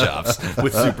upstate shops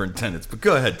with superintendents. But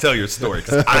go ahead, tell your story,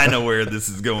 because I know where this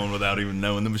is going without even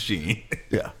knowing the machine.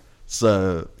 Yeah.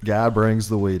 So, guy brings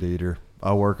the weed eater.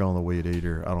 I work on the weed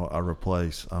eater. I don't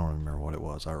remember what it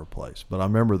was I replaced. But I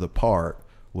remember the part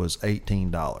was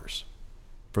 $18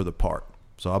 for the part.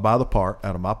 So I buy the part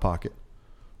out of my pocket,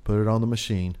 put it on the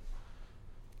machine,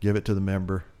 give it to the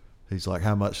member. He's like,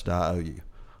 how much do I owe you?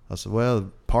 I said, well, the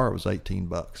part was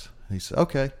 $18. He said,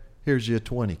 okay, here's you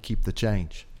 20. Keep the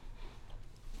change.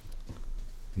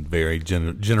 Very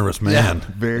generous man. Yeah,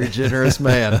 very generous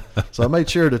man. So I made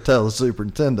sure to tell the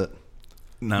superintendent,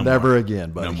 No never more.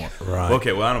 again, buddy. No more. Right.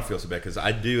 Okay, well, I don't feel so bad because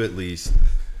I do at least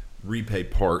repay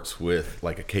parts with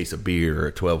like a case of beer or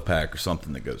a 12-pack or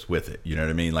something that goes with it. You know what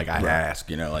I mean? Like I ask,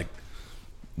 like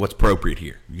what's appropriate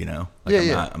here, Like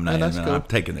I'm not that's even, cool. I'm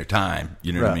taking their time.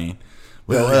 You know what I Right. mean?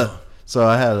 Well, so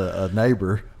I had a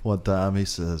neighbor one time. He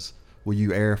says, will you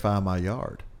airify my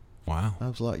yard? Wow. I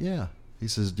was like, yeah. He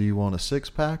says, do you want a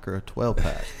 6-pack or a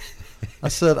 12-pack? I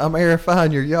said, I'm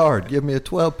airifying your yard. Give me a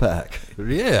 12-pack.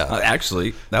 Yeah.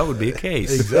 Actually, that would be a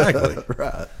case. Exactly.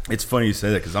 Right. It's funny you say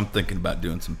that because I'm thinking about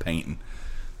doing some painting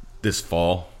this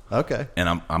fall, Okay.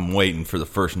 and I'm waiting for the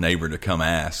first neighbor to come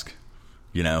ask.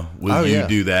 Will Oh, you yeah.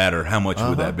 do that, or how much would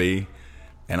Uh-huh. that be?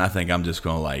 And I think I'm just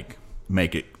gonna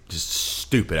make it just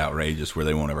stupid outrageous where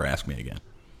they won't ever ask me again.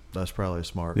 That's probably a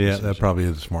smart Yeah, decision. that probably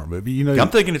is a smart move. I'm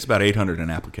thinking it's about $800 an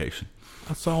application.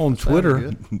 I saw on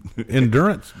Twitter,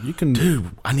 Endurance, you can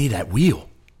Dude, I need that wheel.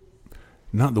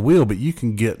 not the wheel, but you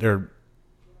can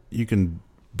you can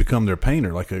become their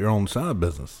painter, like your own side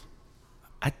business.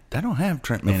 I don't have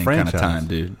Trent Manning kind of franchise. time,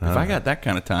 dude. If I got that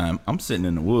kind of time, I'm sitting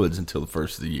in the woods until the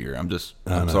first of the year. I'm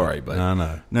know. sorry, but I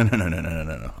know.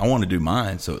 No. I want to do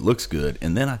mine so it looks good,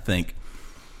 and then I think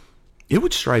it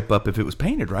would stripe up if it was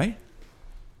painted, right?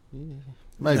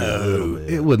 Maybe a little bit.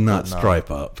 It would not but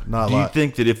stripe up. Not Do you like,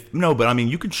 think that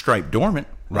you can stripe dormant,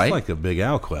 right? That's like a Big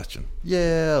Al question.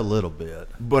 yeah, a little bit.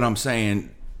 But I'm saying,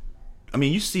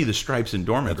 you see the stripes in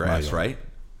dormant That's my grass, yard. right?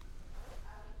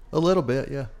 A little bit,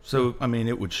 yeah. So,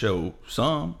 it would show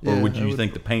some, Yeah, or would it you would-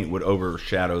 think the paint would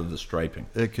overshadow the striping?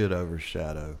 It could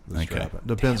overshadow the Okay. striping.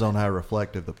 Depends on how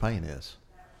reflective the paint is.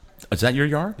 Is that your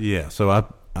yard? Yeah, so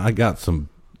I got some.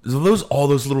 Is all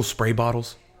those little spray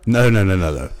bottles? No. you get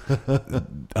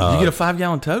a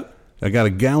 5-gallon tote? I got a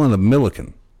gallon of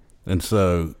Milliken, and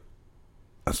so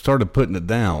I started putting it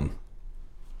down,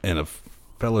 and a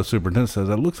fellow superintendent says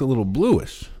that looks a little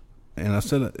bluish, and I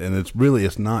said, and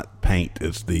it's not paint;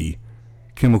 it's the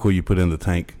chemical you put in the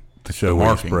tank to show where you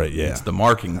Marking. spray. Yeah, It's the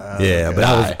marking. yeah, but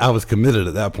I was committed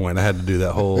at that point. I had to do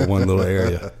that whole one little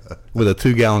area with a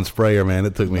 2-gallon sprayer. Man,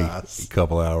 it took me a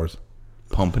couple hours.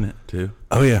 Pumping it, too.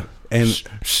 Oh yeah, and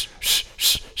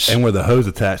where the hose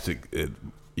attached,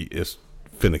 it's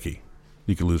finicky.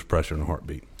 you can lose pressure in a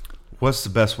heartbeat. What's the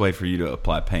best way for you to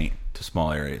apply paint to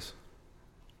small areas?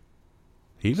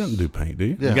 He doesn't do paint, do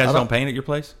you? Yeah, You guys I don't paint at your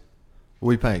place?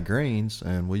 We paint greens,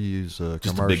 and we use a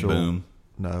Just commercial. a big boom.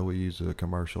 No, we use a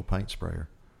commercial paint sprayer,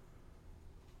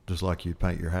 just like you'd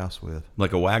paint your house with.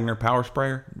 Like a Wagner power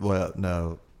sprayer? Well,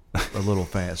 no, a little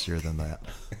fancier than that.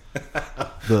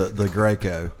 The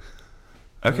Graco,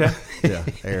 Okay. yeah,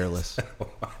 airless.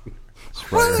 Well, I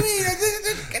sprayer. mean,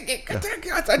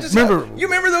 I just Remember- you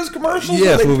remember those commercials?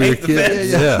 Yes, where when we paint were the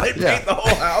kids. fence? Yeah. They paint the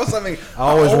whole house. I mean, I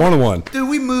always wanted one. Dude,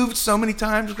 we moved so many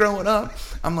times growing up.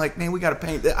 I'm like, man, we got to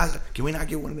paint that. Can we not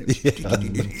get one of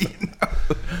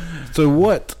them? So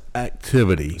what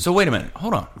activity? So wait a minute.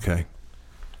 Hold on. Okay.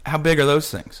 How big are those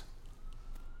things?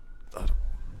 I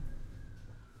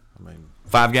mean,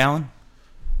 5 gallon?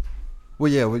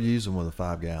 well, yeah, we use them with a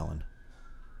 5-gallon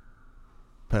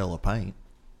pail of paint.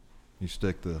 You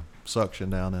stick the suction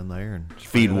down in there and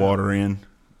spray Feed it out. water in.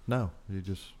 No,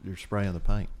 you're spraying the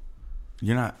paint.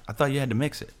 You're not. I thought you had to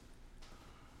mix it.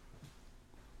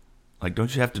 Like,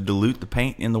 don't you have to dilute the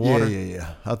paint in the water?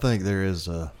 Yeah. I think there is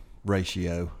a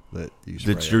ratio that you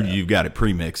spray That it out. you've got it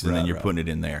pre-mixed and then Right, you're right. putting it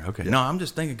in there. Okay. No, I'm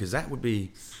just thinking because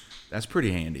that's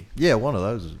pretty handy. Yeah, one of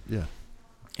those is, yeah.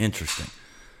 Interesting.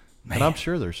 Man, And I'm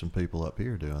sure there's some people up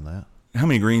here doing that. how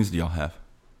many greens do y'all have?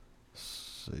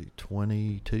 See,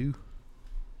 22?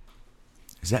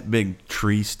 Is that big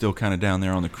tree still kind of down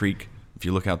there on the creek? If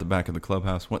you look out the back of the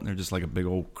clubhouse, wasn't there just like a big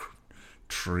old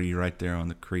tree right there on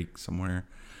the creek somewhere?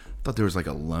 I thought there was like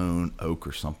a lone oak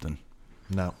or something.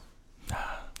 No.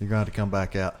 You're going to have to come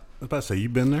back out. I was about to say, you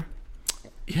been there?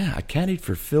 Yeah, I caddied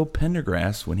for Phil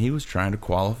Pendergrass when he was trying to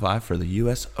qualify for the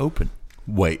U.S. Open.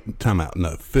 Wait, time out.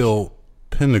 No, Phil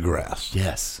Pendergrass.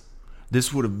 Yes.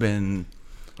 This would have been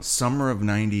summer of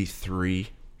 93.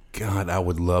 God, I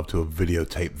would love to have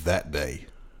videotaped that day.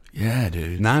 Yeah,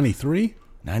 dude. 93?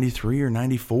 93 or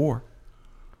 94.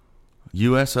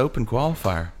 U.S. Open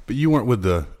qualifier. But you weren't with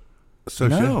the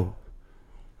association?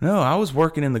 No, I was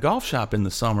working in the golf shop in the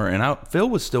summer, and Phil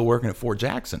was still working at Fort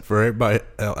Jackson. For everybody,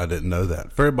 I didn't know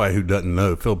that. For everybody who doesn't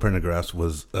know, Phil Pendergrass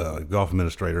was a golf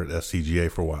administrator at SCGA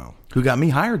for a while. Who got me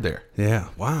hired there. Yeah,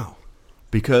 wow.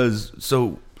 Because,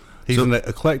 He's an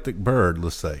eclectic bird,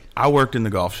 let's say. I worked in the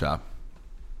golf shop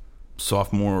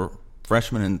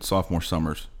freshman and sophomore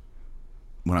summers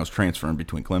when I was transferring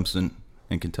between Clemson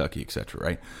and Kentucky, etc.,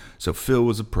 right? So Phil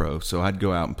was a pro, so I'd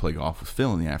go out and play golf with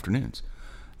Phil in the afternoons.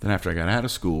 Then after I got out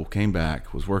of school, came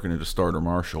back, was working at a starter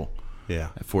marshal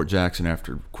at Fort Jackson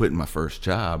after quitting my first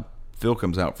job. Phil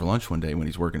comes out for lunch one day when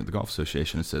he's working at the Golf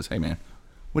Association and says, "Hey, man,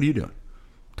 what are you doing?"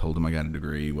 Told him I got a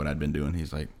degree, what I'd been doing.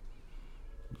 He's like,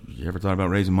 "You ever thought about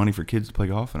raising money for kids to play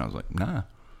golf?" And I was like, "Nah."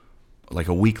 Like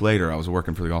a week later, I was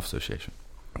working for the Golf Association.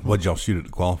 What'd y'all shoot at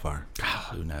the qualifier?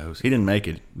 Who knows? He didn't make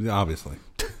it. Yeah, obviously.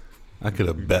 I could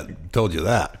have told you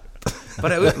that.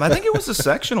 But I think it was a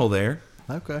sectional there.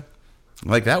 Okay.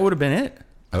 Like, that would have been it,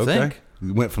 I think.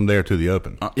 We went from there to the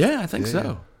Open. Yeah, I think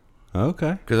so.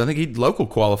 Okay. Because I think he local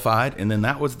qualified, and then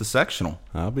that was the sectional.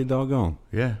 I'll be doggone.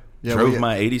 Yeah. Yeah, Drove we-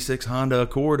 my 86 Honda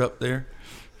Accord up there.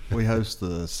 We host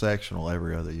the sectional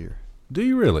every other year. Do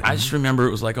you really? I just remember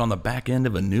it was like on the back end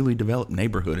of a newly developed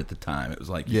neighborhood at the time. It was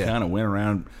like you Yeah. kind of went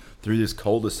around through this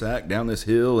cul-de-sac, down this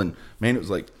hill, and, man, it was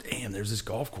like, damn, there's this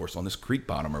golf course on this creek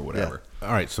bottom or whatever.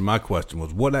 All right, so my question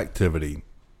was, what activity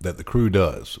that the crew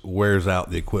does wears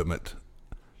out the equipment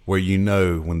where you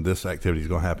know when this activity is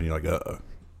going to happen, you're like, uh-oh,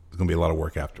 there's going to be a lot of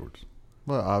work afterwards?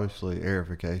 Well, obviously,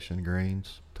 aerification,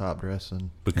 greens, top dressing.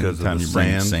 Because of Anytime the you bring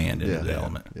sand? sand into Yeah. the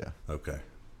element. Yeah. Okay.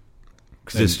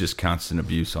 Because it's just constant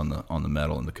abuse on the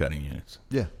metal and the cutting units.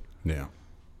 Yeah. Yeah.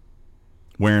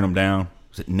 Wearing them down.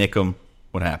 Does it nick them?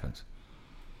 What happens?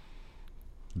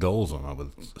 Dulls them, I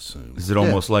would assume. Is it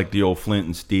almost like the old flint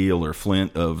and steel or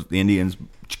flint of the Indians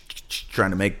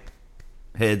trying to make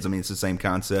heads? I mean, it's the same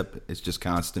concept. It's just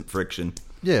constant friction.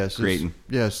 Yeah, it's creating.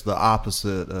 It's the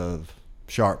opposite of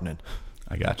sharpening.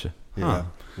 I gotcha. You know,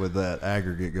 with that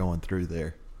aggregate going through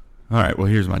there. All right. Well,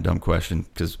 here's my dumb question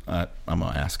because I'm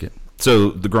going to ask it. So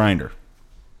the grinder,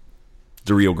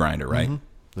 the real grinder, right? Mm-hmm.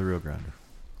 The real grinder.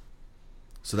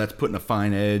 So that's putting a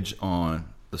fine edge on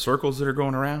the circles that are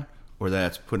going around, or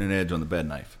that's putting an edge on the bed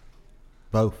knife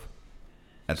Both.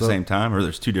 at the same time, or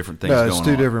there's two different things No, going it's on?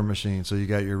 two different machines. So you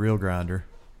got your reel grinder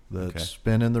that's Okay.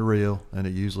 spinning the reel, and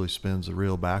it usually spins the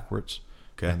reel backwards.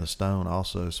 Okay. And the stone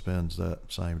also spins that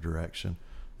same direction,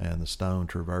 and the stone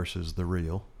traverses the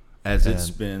reel. As it And-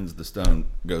 spins, the stone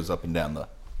goes up and down the.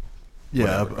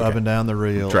 Yeah, Whatever, up okay. and down the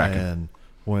reel. Tracking. And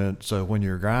when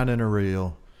you're grinding a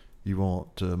reel, you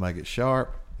want to make it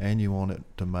sharp, and you want it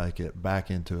to make it back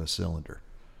into a cylinder.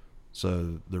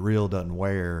 so the reel doesn't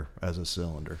wear as a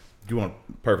cylinder. You want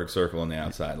a perfect circle on the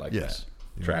outside like Yes,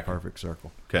 that. you want a perfect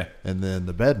circle. Okay. And then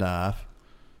the bed knife,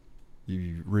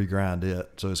 you regrind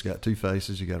it. So it's got two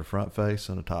faces. You got a front face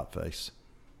and a top face,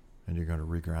 and you're going to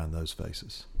regrind those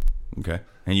faces. Okay.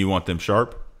 And you want them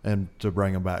sharp? And to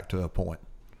bring them back to a point.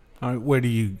 All right,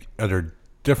 are there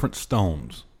different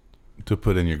stones to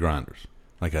put in your grinders?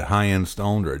 Like a high-end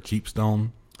stone or a cheap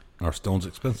stone? Are stones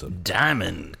expensive?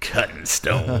 Diamond cutting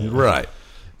stone. Right.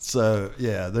 So,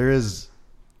 yeah, there is,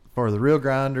 for the real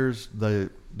grinders,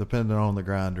 depending on the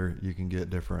grinder, you can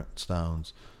get different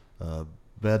stones.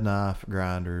 Bed knife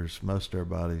grinders, most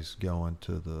everybody's going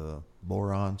to the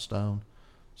boron stone.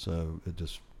 So it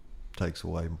just takes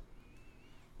away,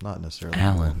 not necessarily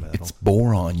Alan, metal. it's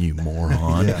boron, you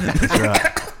moron. Yeah, that's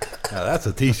right. Now, that's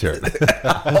a T-shirt.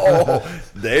 Oh,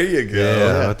 there you go. Yeah,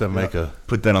 I'll have to make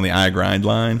Put that on the iGrind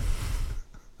line.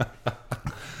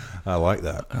 I like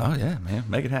that. Oh, yeah, man.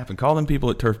 Make it happen. Call them people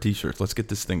at Turf T-shirts. Let's get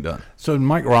this thing done. So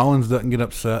Mike Rollins doesn't get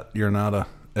upset you're not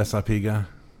a SIP guy?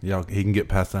 He can get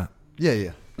past that? Yeah.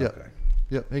 Yep. Okay.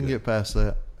 Yep. He can get past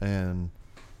that. And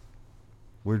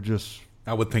we're just.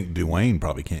 I would think Dwayne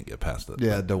probably can't get past it.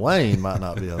 Yeah, Dwayne might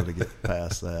not be able to get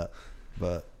past that.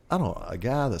 But I don't know. A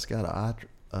guy that's got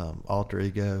an alter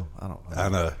ego, I don't know. I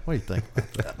know. What do you think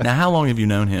about that? Now, how long have you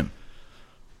known him?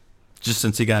 Just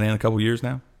since he got in a couple years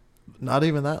now? Not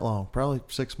even that long. Probably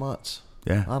 6 months.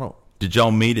 Yeah. I don't. Did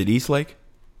y'all meet at Eastlake?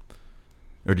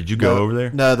 Or did you go over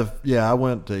there? No, I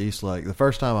went to Eastlake. The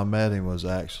first time I met him was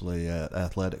actually at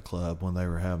Athletic Club when they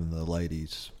were having the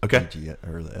ladies PGA,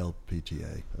 or the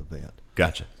LPGA event.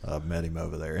 Gotcha. I met him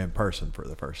over there in person for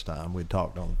the first time. We'd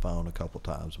talked on the phone a couple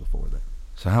times before that.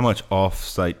 So how much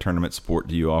off-site tournament support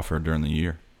do you offer during the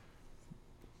year?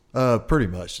 Pretty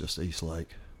much just Eastlake.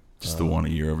 Just the one a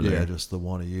year over there? Yeah, just the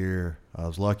one a year. I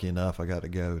was lucky enough I got to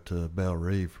go to Belle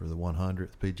Reve for the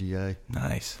 100th PGA.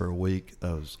 Nice. For a week.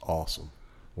 That was awesome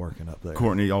working up there.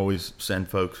 Courtney, always send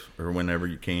folks or whenever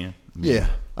you can? Yeah.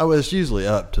 It's usually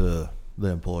up to the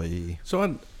employee.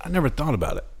 So I never thought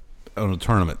about it on a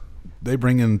tournament. They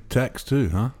bring in techs too,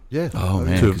 huh? Yeah. Oh,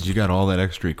 man, because you got all that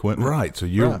extra equipment. Right. So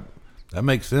that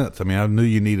makes sense. I mean, I knew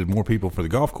you needed more people for the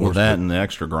golf course. Well, that and the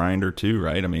extra grinder too,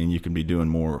 right? I mean, you can be doing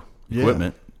more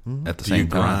equipment at the same time.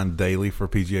 Do you grind daily for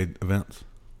PGA events?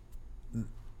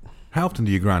 How often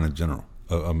do you grind in general?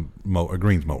 A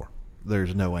greens mower?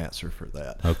 There's no answer for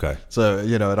that. Okay. So,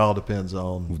 it all depends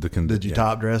on did you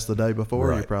top dress the day before?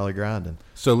 Right. You're probably grinding.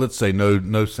 So let's say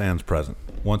no sands present.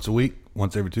 Once a week?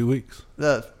 Once every 2 weeks?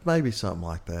 Maybe something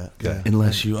like that. Okay. Yeah.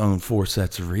 Unless you own 4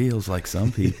 sets of reels like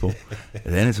some people.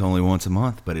 Then it's only once a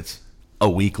month, but it's a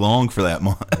week long for that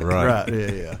month. Right.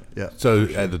 Right. Yeah. So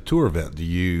at the tour event, do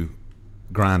you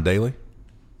grind daily?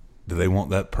 Do they want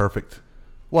that perfect?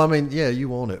 Well, I mean, yeah, you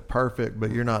want it perfect,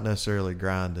 but you're not necessarily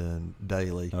grinding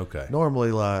daily. Okay.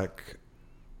 Normally, like,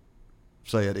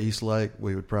 say at Eastlake,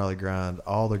 we would probably grind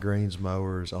all the greens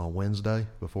mowers on Wednesday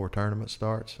before tournament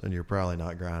starts, and you're probably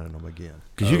not grinding them again.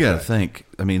 Because you got to think,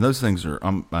 I mean, those things are, I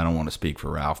don't want to speak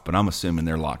for Ralph, but I'm assuming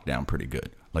they're locked down pretty good.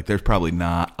 Like, there's probably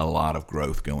not a lot of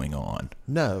growth going on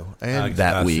No. And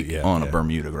that week on a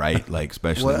Bermuda, right? Like,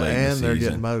 especially late in the and season. they're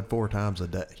getting mowed 4 times a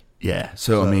day. Yeah.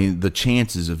 So, I mean, the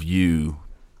chances of you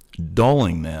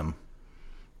dulling them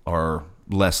are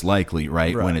less likely,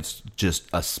 right? When it's just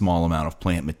a small amount of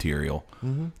plant material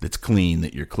that's clean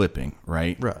that you're clipping,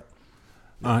 right? Right.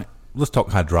 All right. Let's talk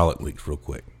hydraulic leaks real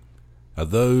quick. Are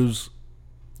those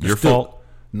Your fault?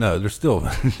 No, they're still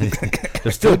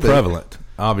prevalent.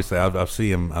 Obviously, I've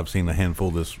seen a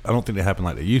handful this. I don't think they happen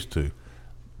like they used to,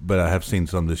 but I have seen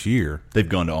some this year. They've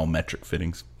gone to all metric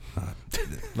fittings.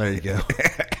 There you go.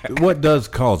 What does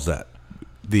cause that?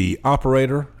 The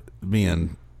operator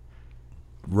being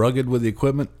rugged with the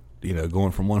equipment,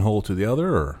 going from one hole to the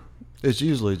other, or It's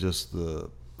usually just the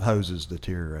hoses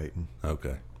deteriorating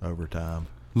okay over time.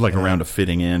 Like around a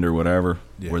fitting end or whatever,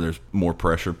 where there's more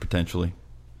pressure potentially.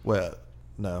 Well,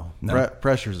 no. No.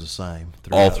 Pressure's the same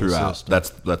All the throughout. system.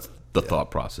 That's the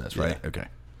thought process, right? Yeah. Okay.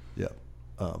 Yep.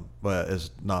 But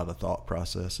it's not a thought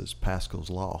process. It's Pascal's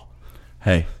law.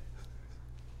 Hey,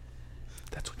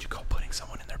 that's what you call putting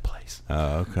someone in their place.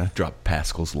 Oh, okay. Drop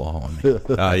Pascal's law on me.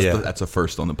 Yeah. That's a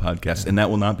first on the podcast, and that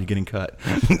will not be getting cut.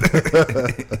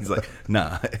 He's like,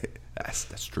 nah,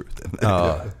 that's truth.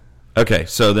 Okay,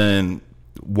 so then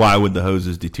why would the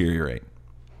hoses deteriorate?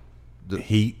 The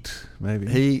heat, maybe.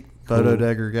 Heat, photo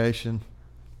degradation.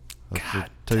 That's God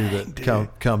the two dang,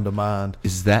 that come to mind.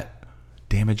 Is that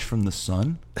damage from the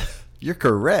sun? You're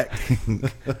correct.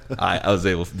 I was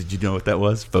able. Did you know what that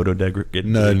was? Photo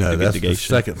degradation. No, that's the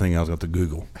second thing I was going to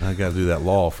Google. I got to do that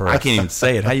law first. I can't even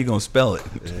say it. How you going to spell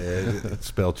it?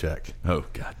 Spell check. Oh,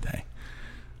 God dang.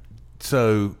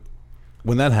 So,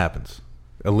 when that happens,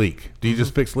 a leak, do you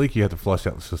just fix leak? You have to flush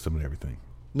out the system and everything.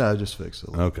 No, just fix it.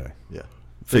 Okay. Yeah.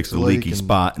 Fix the leaky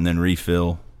spot and then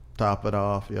refill. Top it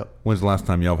off. Yep. When's the last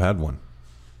time y'all have had one?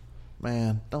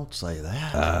 Man, don't say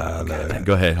that. No.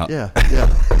 Go ahead. Yeah.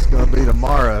 It's going to be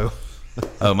tomorrow.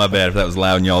 Oh, my bad if that was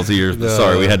loud in y'all's ears. But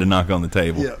sorry, we had to knock on the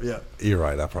table. Yeah. You're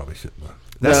right. I probably shouldn't.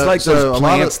 That's like those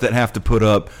plants that have to put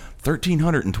up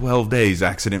 1,312 days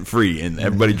accident free, and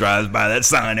everybody drives by that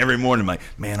sign every morning. Like,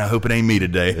 man, I hope it ain't me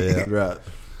today. Yeah.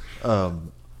 Right.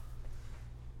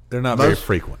 They're not very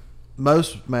frequent.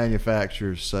 Most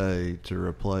manufacturers say to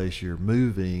replace your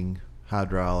moving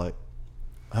hydraulic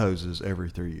hoses every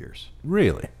 3 years.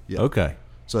 Really? Yeah. Okay.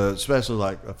 So especially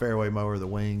like a fairway mower, the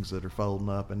wings that are folding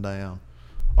up and down,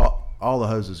 all the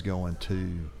hoses go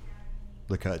into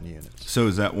the cutting units. So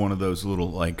is that one of those little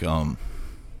like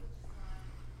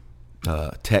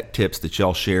tech tips that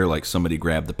y'all share? Like somebody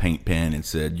grabbed the paint pen and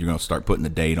said you're going to start putting the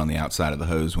date on the outside of the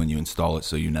hose when you install it,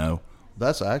 so you know.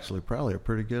 That's actually probably a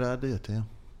pretty good idea, Tim.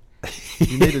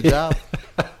 You need a job.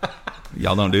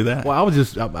 Y'all don't do that? Well,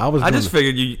 I just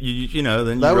figured you know,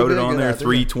 then you wrote it on there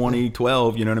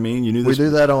 3/20/12. You know what I mean? You knew this. We do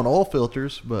that on oil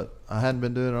filters, but I hadn't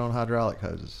been doing it on hydraulic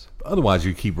hoses. Otherwise,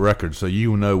 you keep records so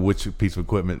you know which piece of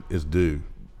equipment is due.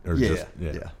 Or yeah.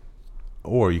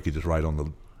 Or you could just write on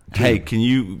the. Hey,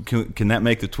 can that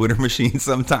make the Twitter machine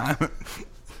sometime?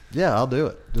 Yeah, I'll do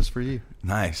it just for you.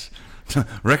 Nice.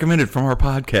 Recommended from our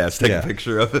podcast. Take a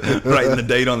picture of it, writing the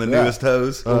date on the newest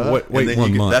hose. Wait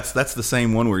 1 month. That's the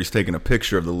same one where he's taking a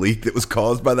picture of the leak that was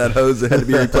caused by that hose that had to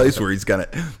be replaced. Where he's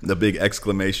got the big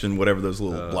exclamation, whatever those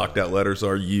little blocked out letters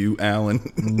are. You, Alan,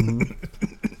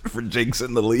 for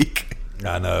jinxing the leak.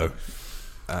 I know.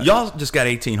 Y'all just got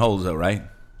 18 holes though, right?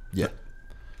 Yeah.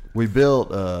 We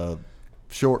built a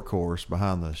short course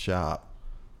behind the shop,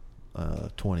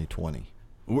 2020.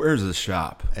 Where's the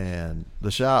shop? And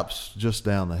the shop's just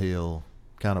down the hill,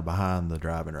 kind of behind the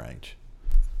driving range.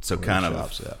 So kind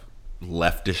of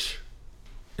leftish.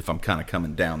 If I'm kind of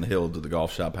coming down the hill to the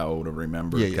golf shop, how I would have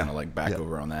remembered, kind of like back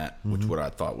over on that, which what I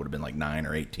thought would have been like 9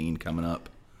 or 18 coming up.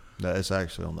 No, it's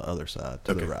actually on the other side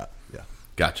to the right. Yeah.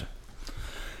 Gotcha.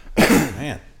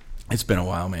 Man, it's been a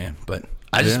while, man. But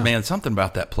I just, man, something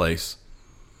about that place.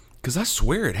 Because I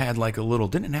swear it had like a little,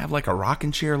 didn't it have like a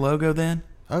rocking chair logo then?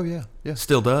 Oh, yeah. Yeah.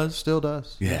 Still does? Still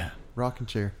does. Yeah. Rocking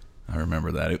chair. I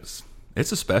remember that.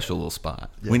 It's a special little spot.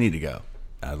 Yeah. We need to go.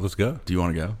 Let's go. Do you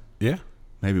want to go? Yeah.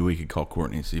 Maybe we could call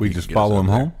Courtney and see if we can just follow him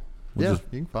home. You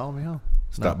can follow me home.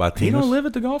 Stop by Tina's. He don't live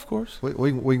at the golf course.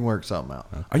 We can work something out.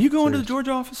 Are you going to the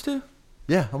Georgia office too?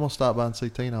 Yeah, I'm gonna stop by and see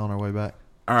Tina on our way back.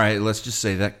 All right, let's just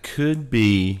say that could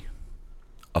be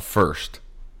a first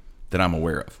that I'm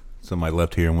aware of. Somebody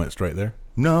left here and went straight there?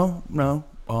 No.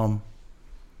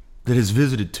 That has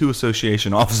visited 2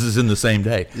 association offices in the same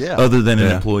day. Yeah. Other than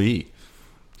an employee.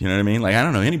 You know what I mean? Like, I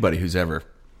don't know anybody who's ever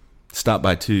stopped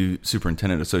by 2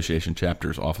 superintendent association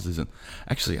chapters offices. And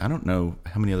actually, I don't know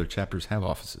how many other chapters have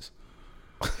offices.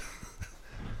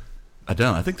 I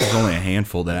don't. I think there's only a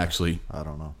handful that actually I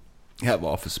don't know. Have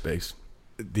office space.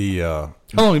 How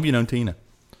long have you known Tina?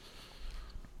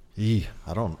 A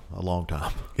long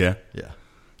time. Yeah? Yeah.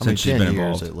 Since she's 10 been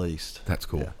years involved. at least. That's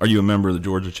cool. Yeah. Are you a member of the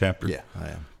Georgia chapter? Yeah, I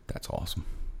am. That's awesome.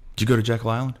 Did you go to Jekyll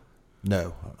Island?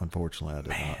 No, unfortunately I did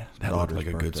not. That looked like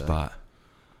a good spot.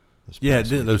 Yeah, it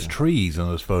did. Those trees in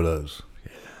those photos.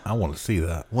 Yeah. I want to see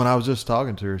that. When I was just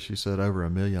talking to her, she said over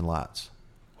 1 million lights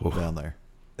down there.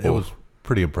 It was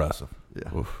pretty impressive.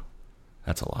 Yeah. Oof.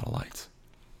 That's a lot of lights.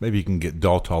 Maybe you can get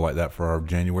Daltall like that for our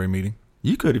January meeting.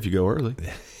 You could if you go early.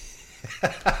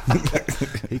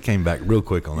 He came back real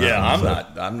quick on that.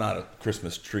 Yeah, I'm not a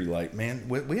Christmas tree light man.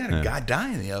 We had a guy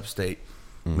die in the upstate.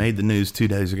 Made the news 2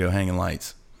 days ago hanging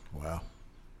lights. Wow,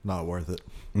 not worth it.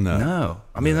 No.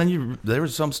 I mean, then there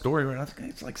was some story where I think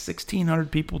it's like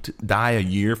 1,600 people die a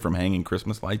year from hanging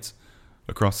Christmas lights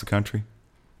across the country.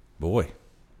 Boy,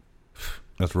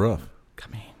 that's rough. I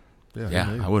mean,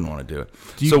 yeah, I wouldn't want to do it.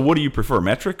 So, what do you prefer,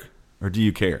 metric or do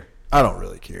you care? I don't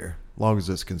really care, as long as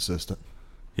it's consistent.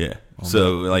 Yeah.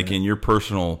 So, like in your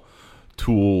personal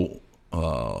tool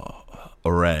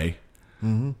array,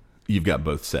 you've got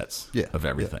both sets of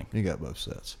everything. Yeah, you got both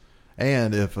sets.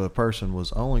 And if a person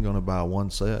was only going to buy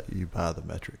one set, you buy the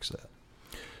metric set.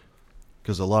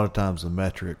 Because a lot of times the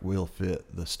metric will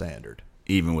fit the standard.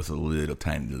 Even with a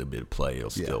tiny little bit of play,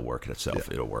 it'll still work itself.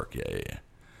 Yeah. It'll work. Yeah.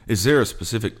 Is there a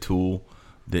specific tool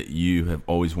that you have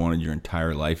always wanted your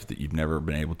entire life that you've never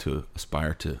been able to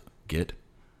aspire to make it,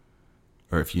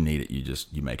 or if you need it,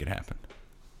 you make it happen?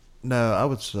 No, I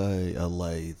would say a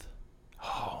lathe.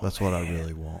 Oh, that's what I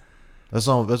really want.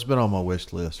 That's been on my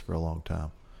wish list for a long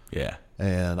time. Yeah.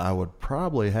 And I would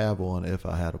probably have one if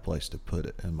I had a place to put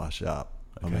it in my shop.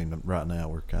 Okay. I mean, right now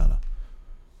we're kind of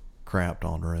cramped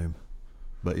on room.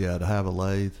 But yeah, to have a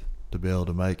lathe to be able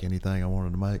to make anything I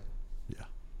wanted to make, yeah.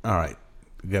 All right.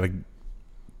 We got a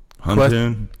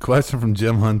question from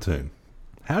Jim Huntoon.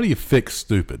 How do you fix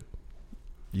stupid?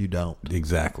 You don't.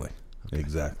 Exactly. Okay.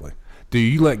 Exactly. Do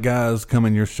you let guys come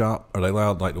in your shop? Are they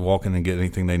allowed to walk in and get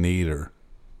anything they need, or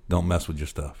don't mess with your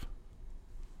stuff?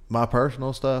 My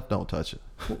personal stuff, don't touch it.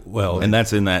 Well, and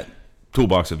that's in that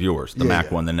toolbox of yours, the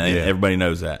Mac one. Then everybody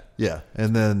knows that. Yeah,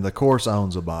 and then the course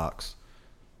owns a box,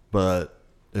 but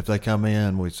if they come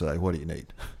in, we say, "What do you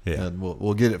need?" Yeah, and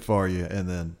we'll get it for you, and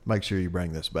then make sure you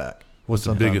bring this back. What's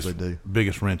the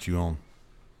biggest wrench you own?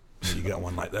 You got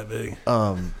one like that big?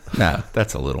 No,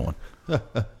 that's a little one.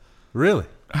 Really?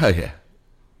 Oh yeah.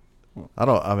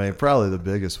 I mean, probably the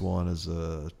biggest one is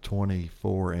a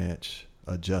 24-inch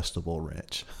adjustable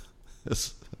wrench.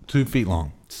 It's 2 feet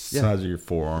long. Size of your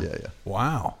forearm. Yeah.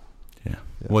 Wow. Yeah.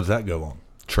 What does that go on?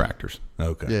 Tractors.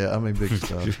 Okay. Yeah, I mean big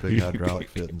stuff, big hydraulic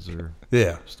fittings or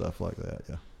stuff like that.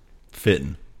 Yeah.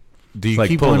 Fitting. Do you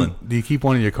keep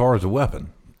one in your car as a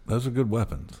weapon? Those are good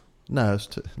weapons. No,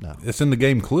 it's in the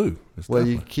game Clue.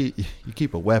 You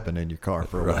keep a weapon in your car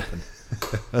for a weapon.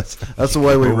 That's the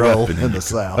way we roll in the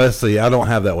South. Let's see. I don't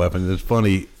have that weapon. It's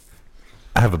funny.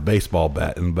 I have a baseball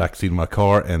bat in the backseat of my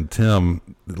car, and Tim,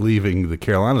 leaving the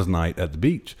Carolinas night at the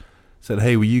beach, said,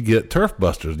 "Hey, will you get turf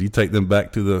busters? Do you take them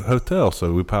back to the hotel?"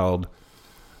 So we piled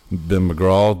Ben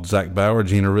McGraw, Zach Bauer,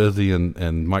 Gina Rizzi,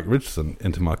 and Mike Richardson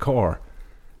into my car.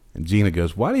 And Gina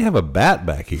goes, "Why do you have a bat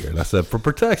back here?" And I said, "For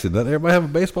protection. Doesn't everybody have a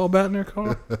baseball bat in their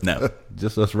car?" No.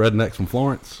 Just us rednecks from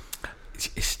Florence.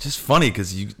 It's just funny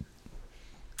because you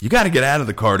got to get out of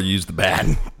the car to use the bat.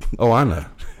 Oh, I know.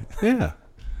 Yeah.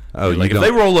 Oh, like if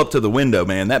they roll up to the window,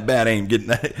 man, that bat ain't getting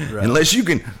that unless you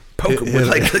can poke it with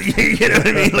you know what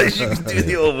I mean? Unless you can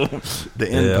do the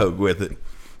end poke with it.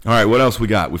 All right, what else we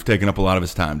got? We've taken up a lot of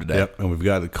his time today. Yep, and we've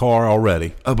got the car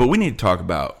already. Oh, but we need to talk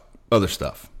about other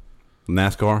stuff.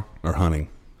 NASCAR or hunting?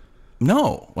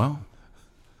 No. Well,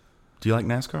 do you like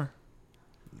NASCAR?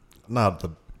 Not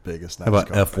the biggest NASCAR.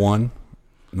 How about F1?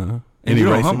 No. And you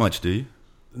don't hunt much, do you?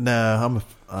 No,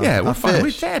 we're fine.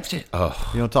 We tapped it.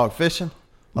 Oh, you want to talk fishing?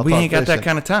 We ain't got that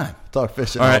kind of time. Talk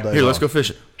fishing. All right, here, let's go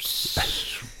fishing.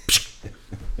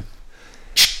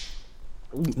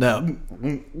 No,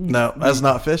 that's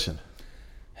not fishing.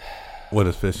 What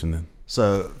is fishing then?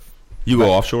 So, you go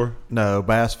offshore? No,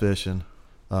 bass fishing.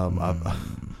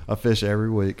 I fish every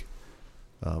week.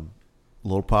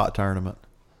 Little pot tournament.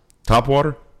 Top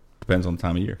water? Depends on the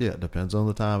time of year. Yeah, it depends on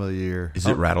the time of the year. Is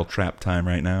it rattle trap time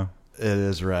right now? It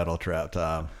is rattle trap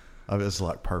time. I mean, it's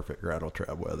like perfect rattle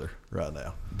trap weather right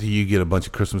now. Do you get a bunch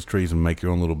of Christmas trees and make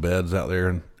your own little beds out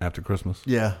there after Christmas?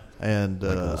 Yeah, and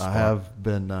I have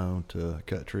been known to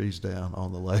cut trees down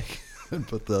on the lake and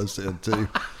put those in too.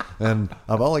 And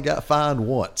I've only got fined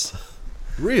once.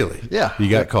 Really? Yeah. You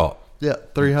got caught? Yeah,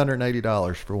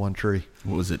 $380 for one tree.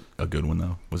 Was it a good one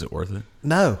though? Was it worth it?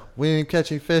 No, we didn't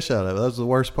catch any fish out of it. That was the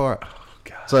worst part. Oh,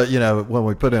 God. So, when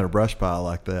we put in a brush pile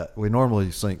like that, we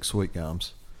normally sink sweet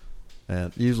gums.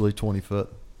 And usually 20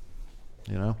 foot,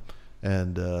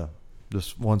 and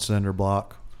just one cinder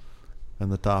block, and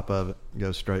the top of it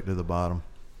goes straight to the bottom.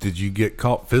 Did you get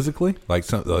caught physically? Like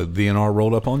some DNR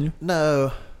rolled up on you?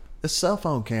 No, it's cell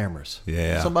phone cameras.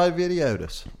 Yeah. Somebody videoed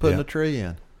us putting a tree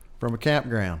in from a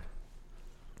campground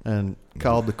and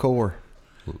called the Corps.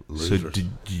 Losers. So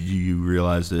did you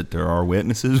realize that there are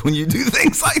witnesses when you do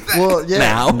things like that? Well,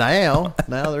 yeah.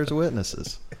 Now there's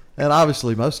witnesses. And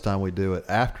obviously, most of the time we do it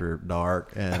after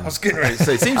dark. And I was getting ready to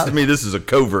say, it seems to me this is a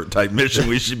covert type mission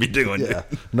we should be doing. Yeah,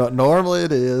 normally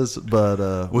it is,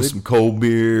 but with some cold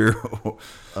beer,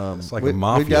 it's like a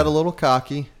mafia. We got a little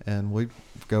cocky, and we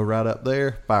go right up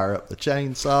there, fire up the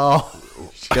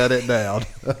chainsaw, cut it down,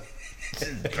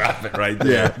 drop it right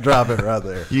there. Yeah, drop it right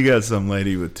there. You got some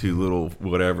lady with two little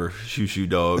whatever shoo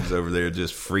dogs over there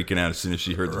just freaking out as soon as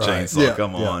she heard the chainsaw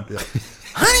come on. Yeah.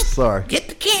 Honey, sorry. Get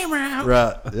the camera out.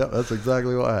 Right. Yep, that's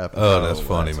exactly what happened. Oh, that's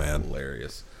funny, man.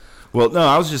 Hilarious. Well, no,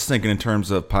 I was just thinking in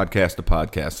terms of podcast to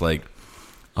podcast. Like,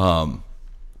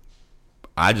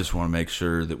 I just want to make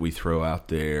sure that we throw out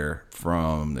there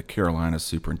from the Carolina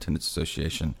Superintendents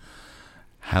Association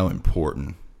how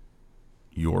important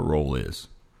your role is.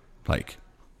 Like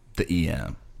the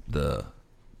EM, the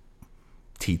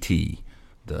TT,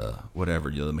 the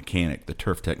whatever, the mechanic, the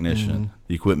turf technician,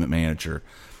 the equipment manager.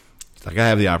 like I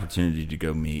have the opportunity to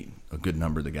go meet a good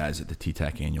number of the guys at the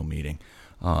TTAC annual meeting.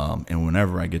 And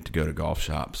whenever I get to go to golf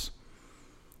shops,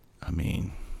 I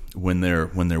mean, when they're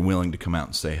willing to come out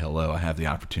and say hello, I have the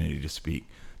opportunity to speak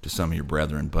to some of your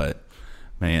brethren. But,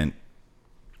 man,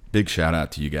 big shout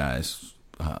out to you guys.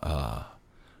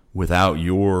 Without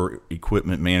your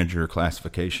equipment manager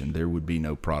classification, there would be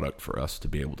no product for us to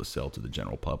be able to sell to the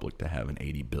general public to have an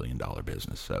 $80 billion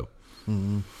business. So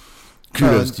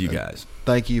kudos to you guys.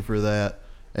 Thank you for that.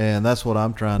 And that's what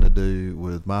I'm trying to do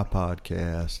with my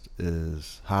podcast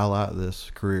is highlight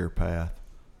this career path,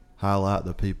 highlight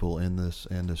the people in this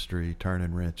industry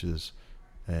turning wrenches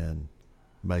and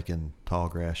making tall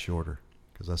grass shorter,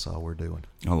 because that's all we're doing.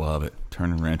 I love it.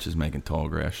 Turning wrenches, making tall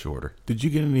grass shorter. Did you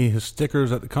get any of his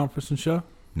stickers at the conference and show?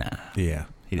 Nah. Yeah.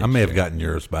 I may have gotten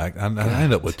yours back. I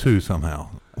ended up with 2 somehow.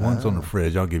 One's on the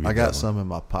fridge. I'll give you I got one. some in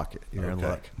my pocket. You're in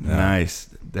luck. Nice.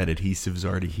 That adhesive's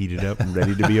already heated up and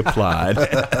ready to be applied.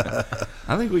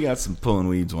 I think we got some Pulling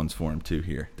Weeds ones for him, too,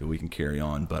 here that we can carry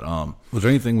on. But was there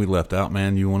anything we left out,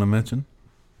 man, you want to mention?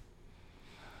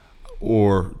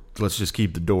 Or let's just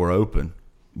keep the door open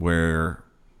where,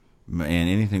 man,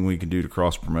 anything we can do to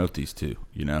cross-promote these two,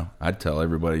 you know. I'd tell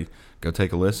everybody, go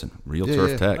take a listen. Real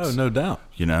Turf Techs. Oh, no doubt.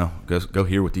 You know, go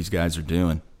hear what these guys are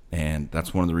doing. And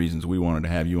that's one of the reasons we wanted to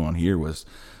have you on here was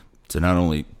to not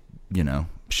only, you know,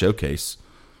 showcase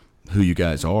who you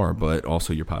guys are, but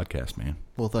also your podcast, man.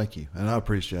 Well, thank you. And I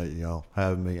appreciate y'all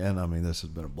having me. And, I mean, this has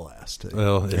been a blast, too.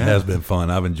 Well, it has been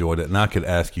fun. I've enjoyed it. And I could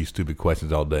ask you stupid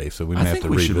questions all day, so we may have to revisit. I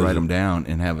think we should write them down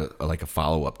and have a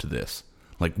follow-up to this.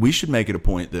 Like, we should make it a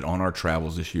point that on our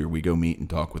travels this year, we go meet and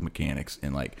talk with mechanics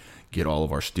and, like, get all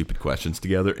of our stupid questions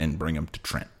together and bring them to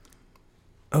Trent.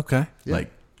 Okay. Yeah.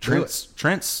 Like,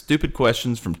 Trent's stupid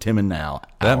questions from Tim and Now.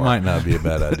 That might not be a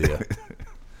bad idea.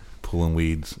 Pulling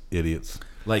weeds, idiots.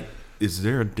 Like, is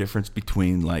there a difference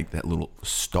between, like, that little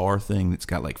star thing that's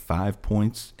got, like, 5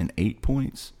 points and 8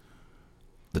 points?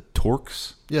 The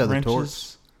Torx Yeah, the wrenches?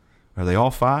 Torx. Are they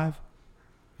all 5?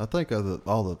 I think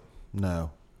no,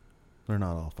 they're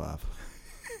not all 5.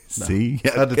 No. See?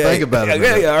 I had to think about it.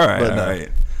 Okay, all right, but all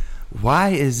right. Why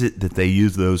is it that they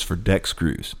use those for deck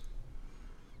screws?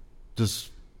 Just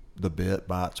the bit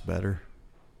bites better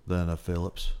than a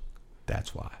Phillips.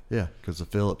 That's why. Yeah, because the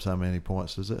Phillips, how many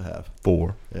points does it have?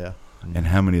 4. Yeah. And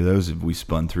how many of those have we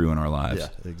spun through in our lives? Yeah,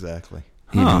 exactly.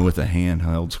 Even with a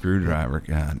handheld screwdriver.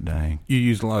 God dang. You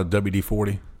used a lot of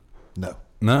WD-40? No.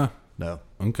 No? No.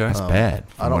 Okay. That's bad.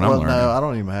 I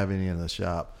don't even have any in the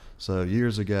shop. So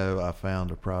years ago, I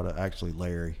found a product. Actually,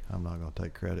 Larry, I'm not going to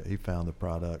take credit. He found the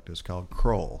product. It's called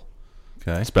Kroll.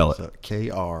 Okay. Spell it. So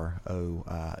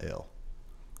Kroil.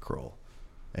 Kroll.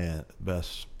 And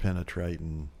best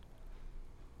penetrating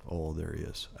oil there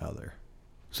is out there.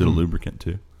 Is it a lubricant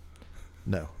too?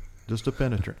 No, just a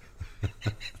penetrant.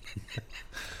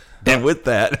 And with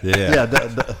that,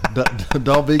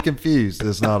 don't be confused.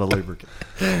 It's not a lubricant.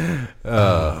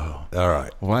 All right.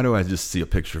 Why do I just see a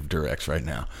picture of Durex right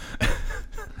now?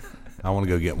 I want to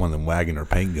go get one of them Wagoner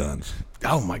paint guns.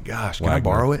 Oh my gosh! Can I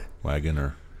borrow it?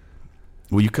 Wagoner.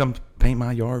 Will you come paint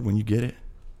my yard when you get it?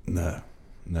 No.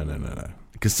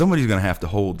 Because somebody's going to have to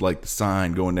hold like the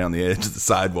sign going down the edge of the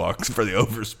sidewalks for the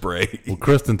overspray. Well,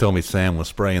 Kristen told me Sam was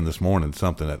spraying this morning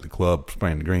something at the club,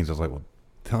 spraying the greens. I was like, well,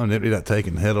 tell him to be that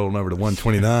taking, head on over to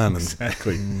 129.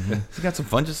 Exactly. You got some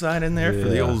fungicide in there for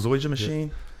the old Zoysia machine?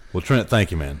 Well, Trent,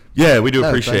 thank you, man. Yeah, we do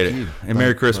appreciate it. And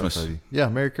Merry Christmas. Yeah,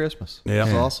 Merry Christmas. Yeah.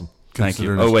 That's awesome. Thank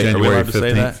you. Oh, wait, are we allowed to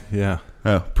say that? Yeah.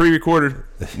 Oh, pre-recorded.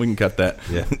 We can cut that.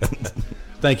 Yeah.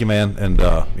 Thank you, man. And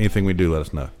anything we do, let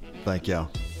us know. Thank y'all.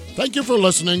 Thank you for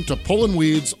listening to Pullin'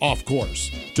 Weeds Off Course.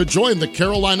 To join the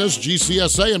Carolinas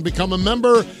GCSA and become a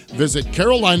member, visit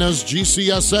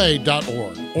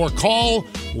carolinasgcsa.org or call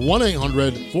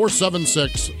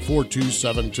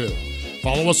 1-800-476-4272.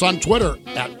 Follow us on Twitter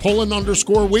at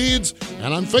Pullin_Weeds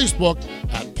and on Facebook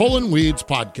at Pullin' Weeds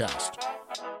Podcast.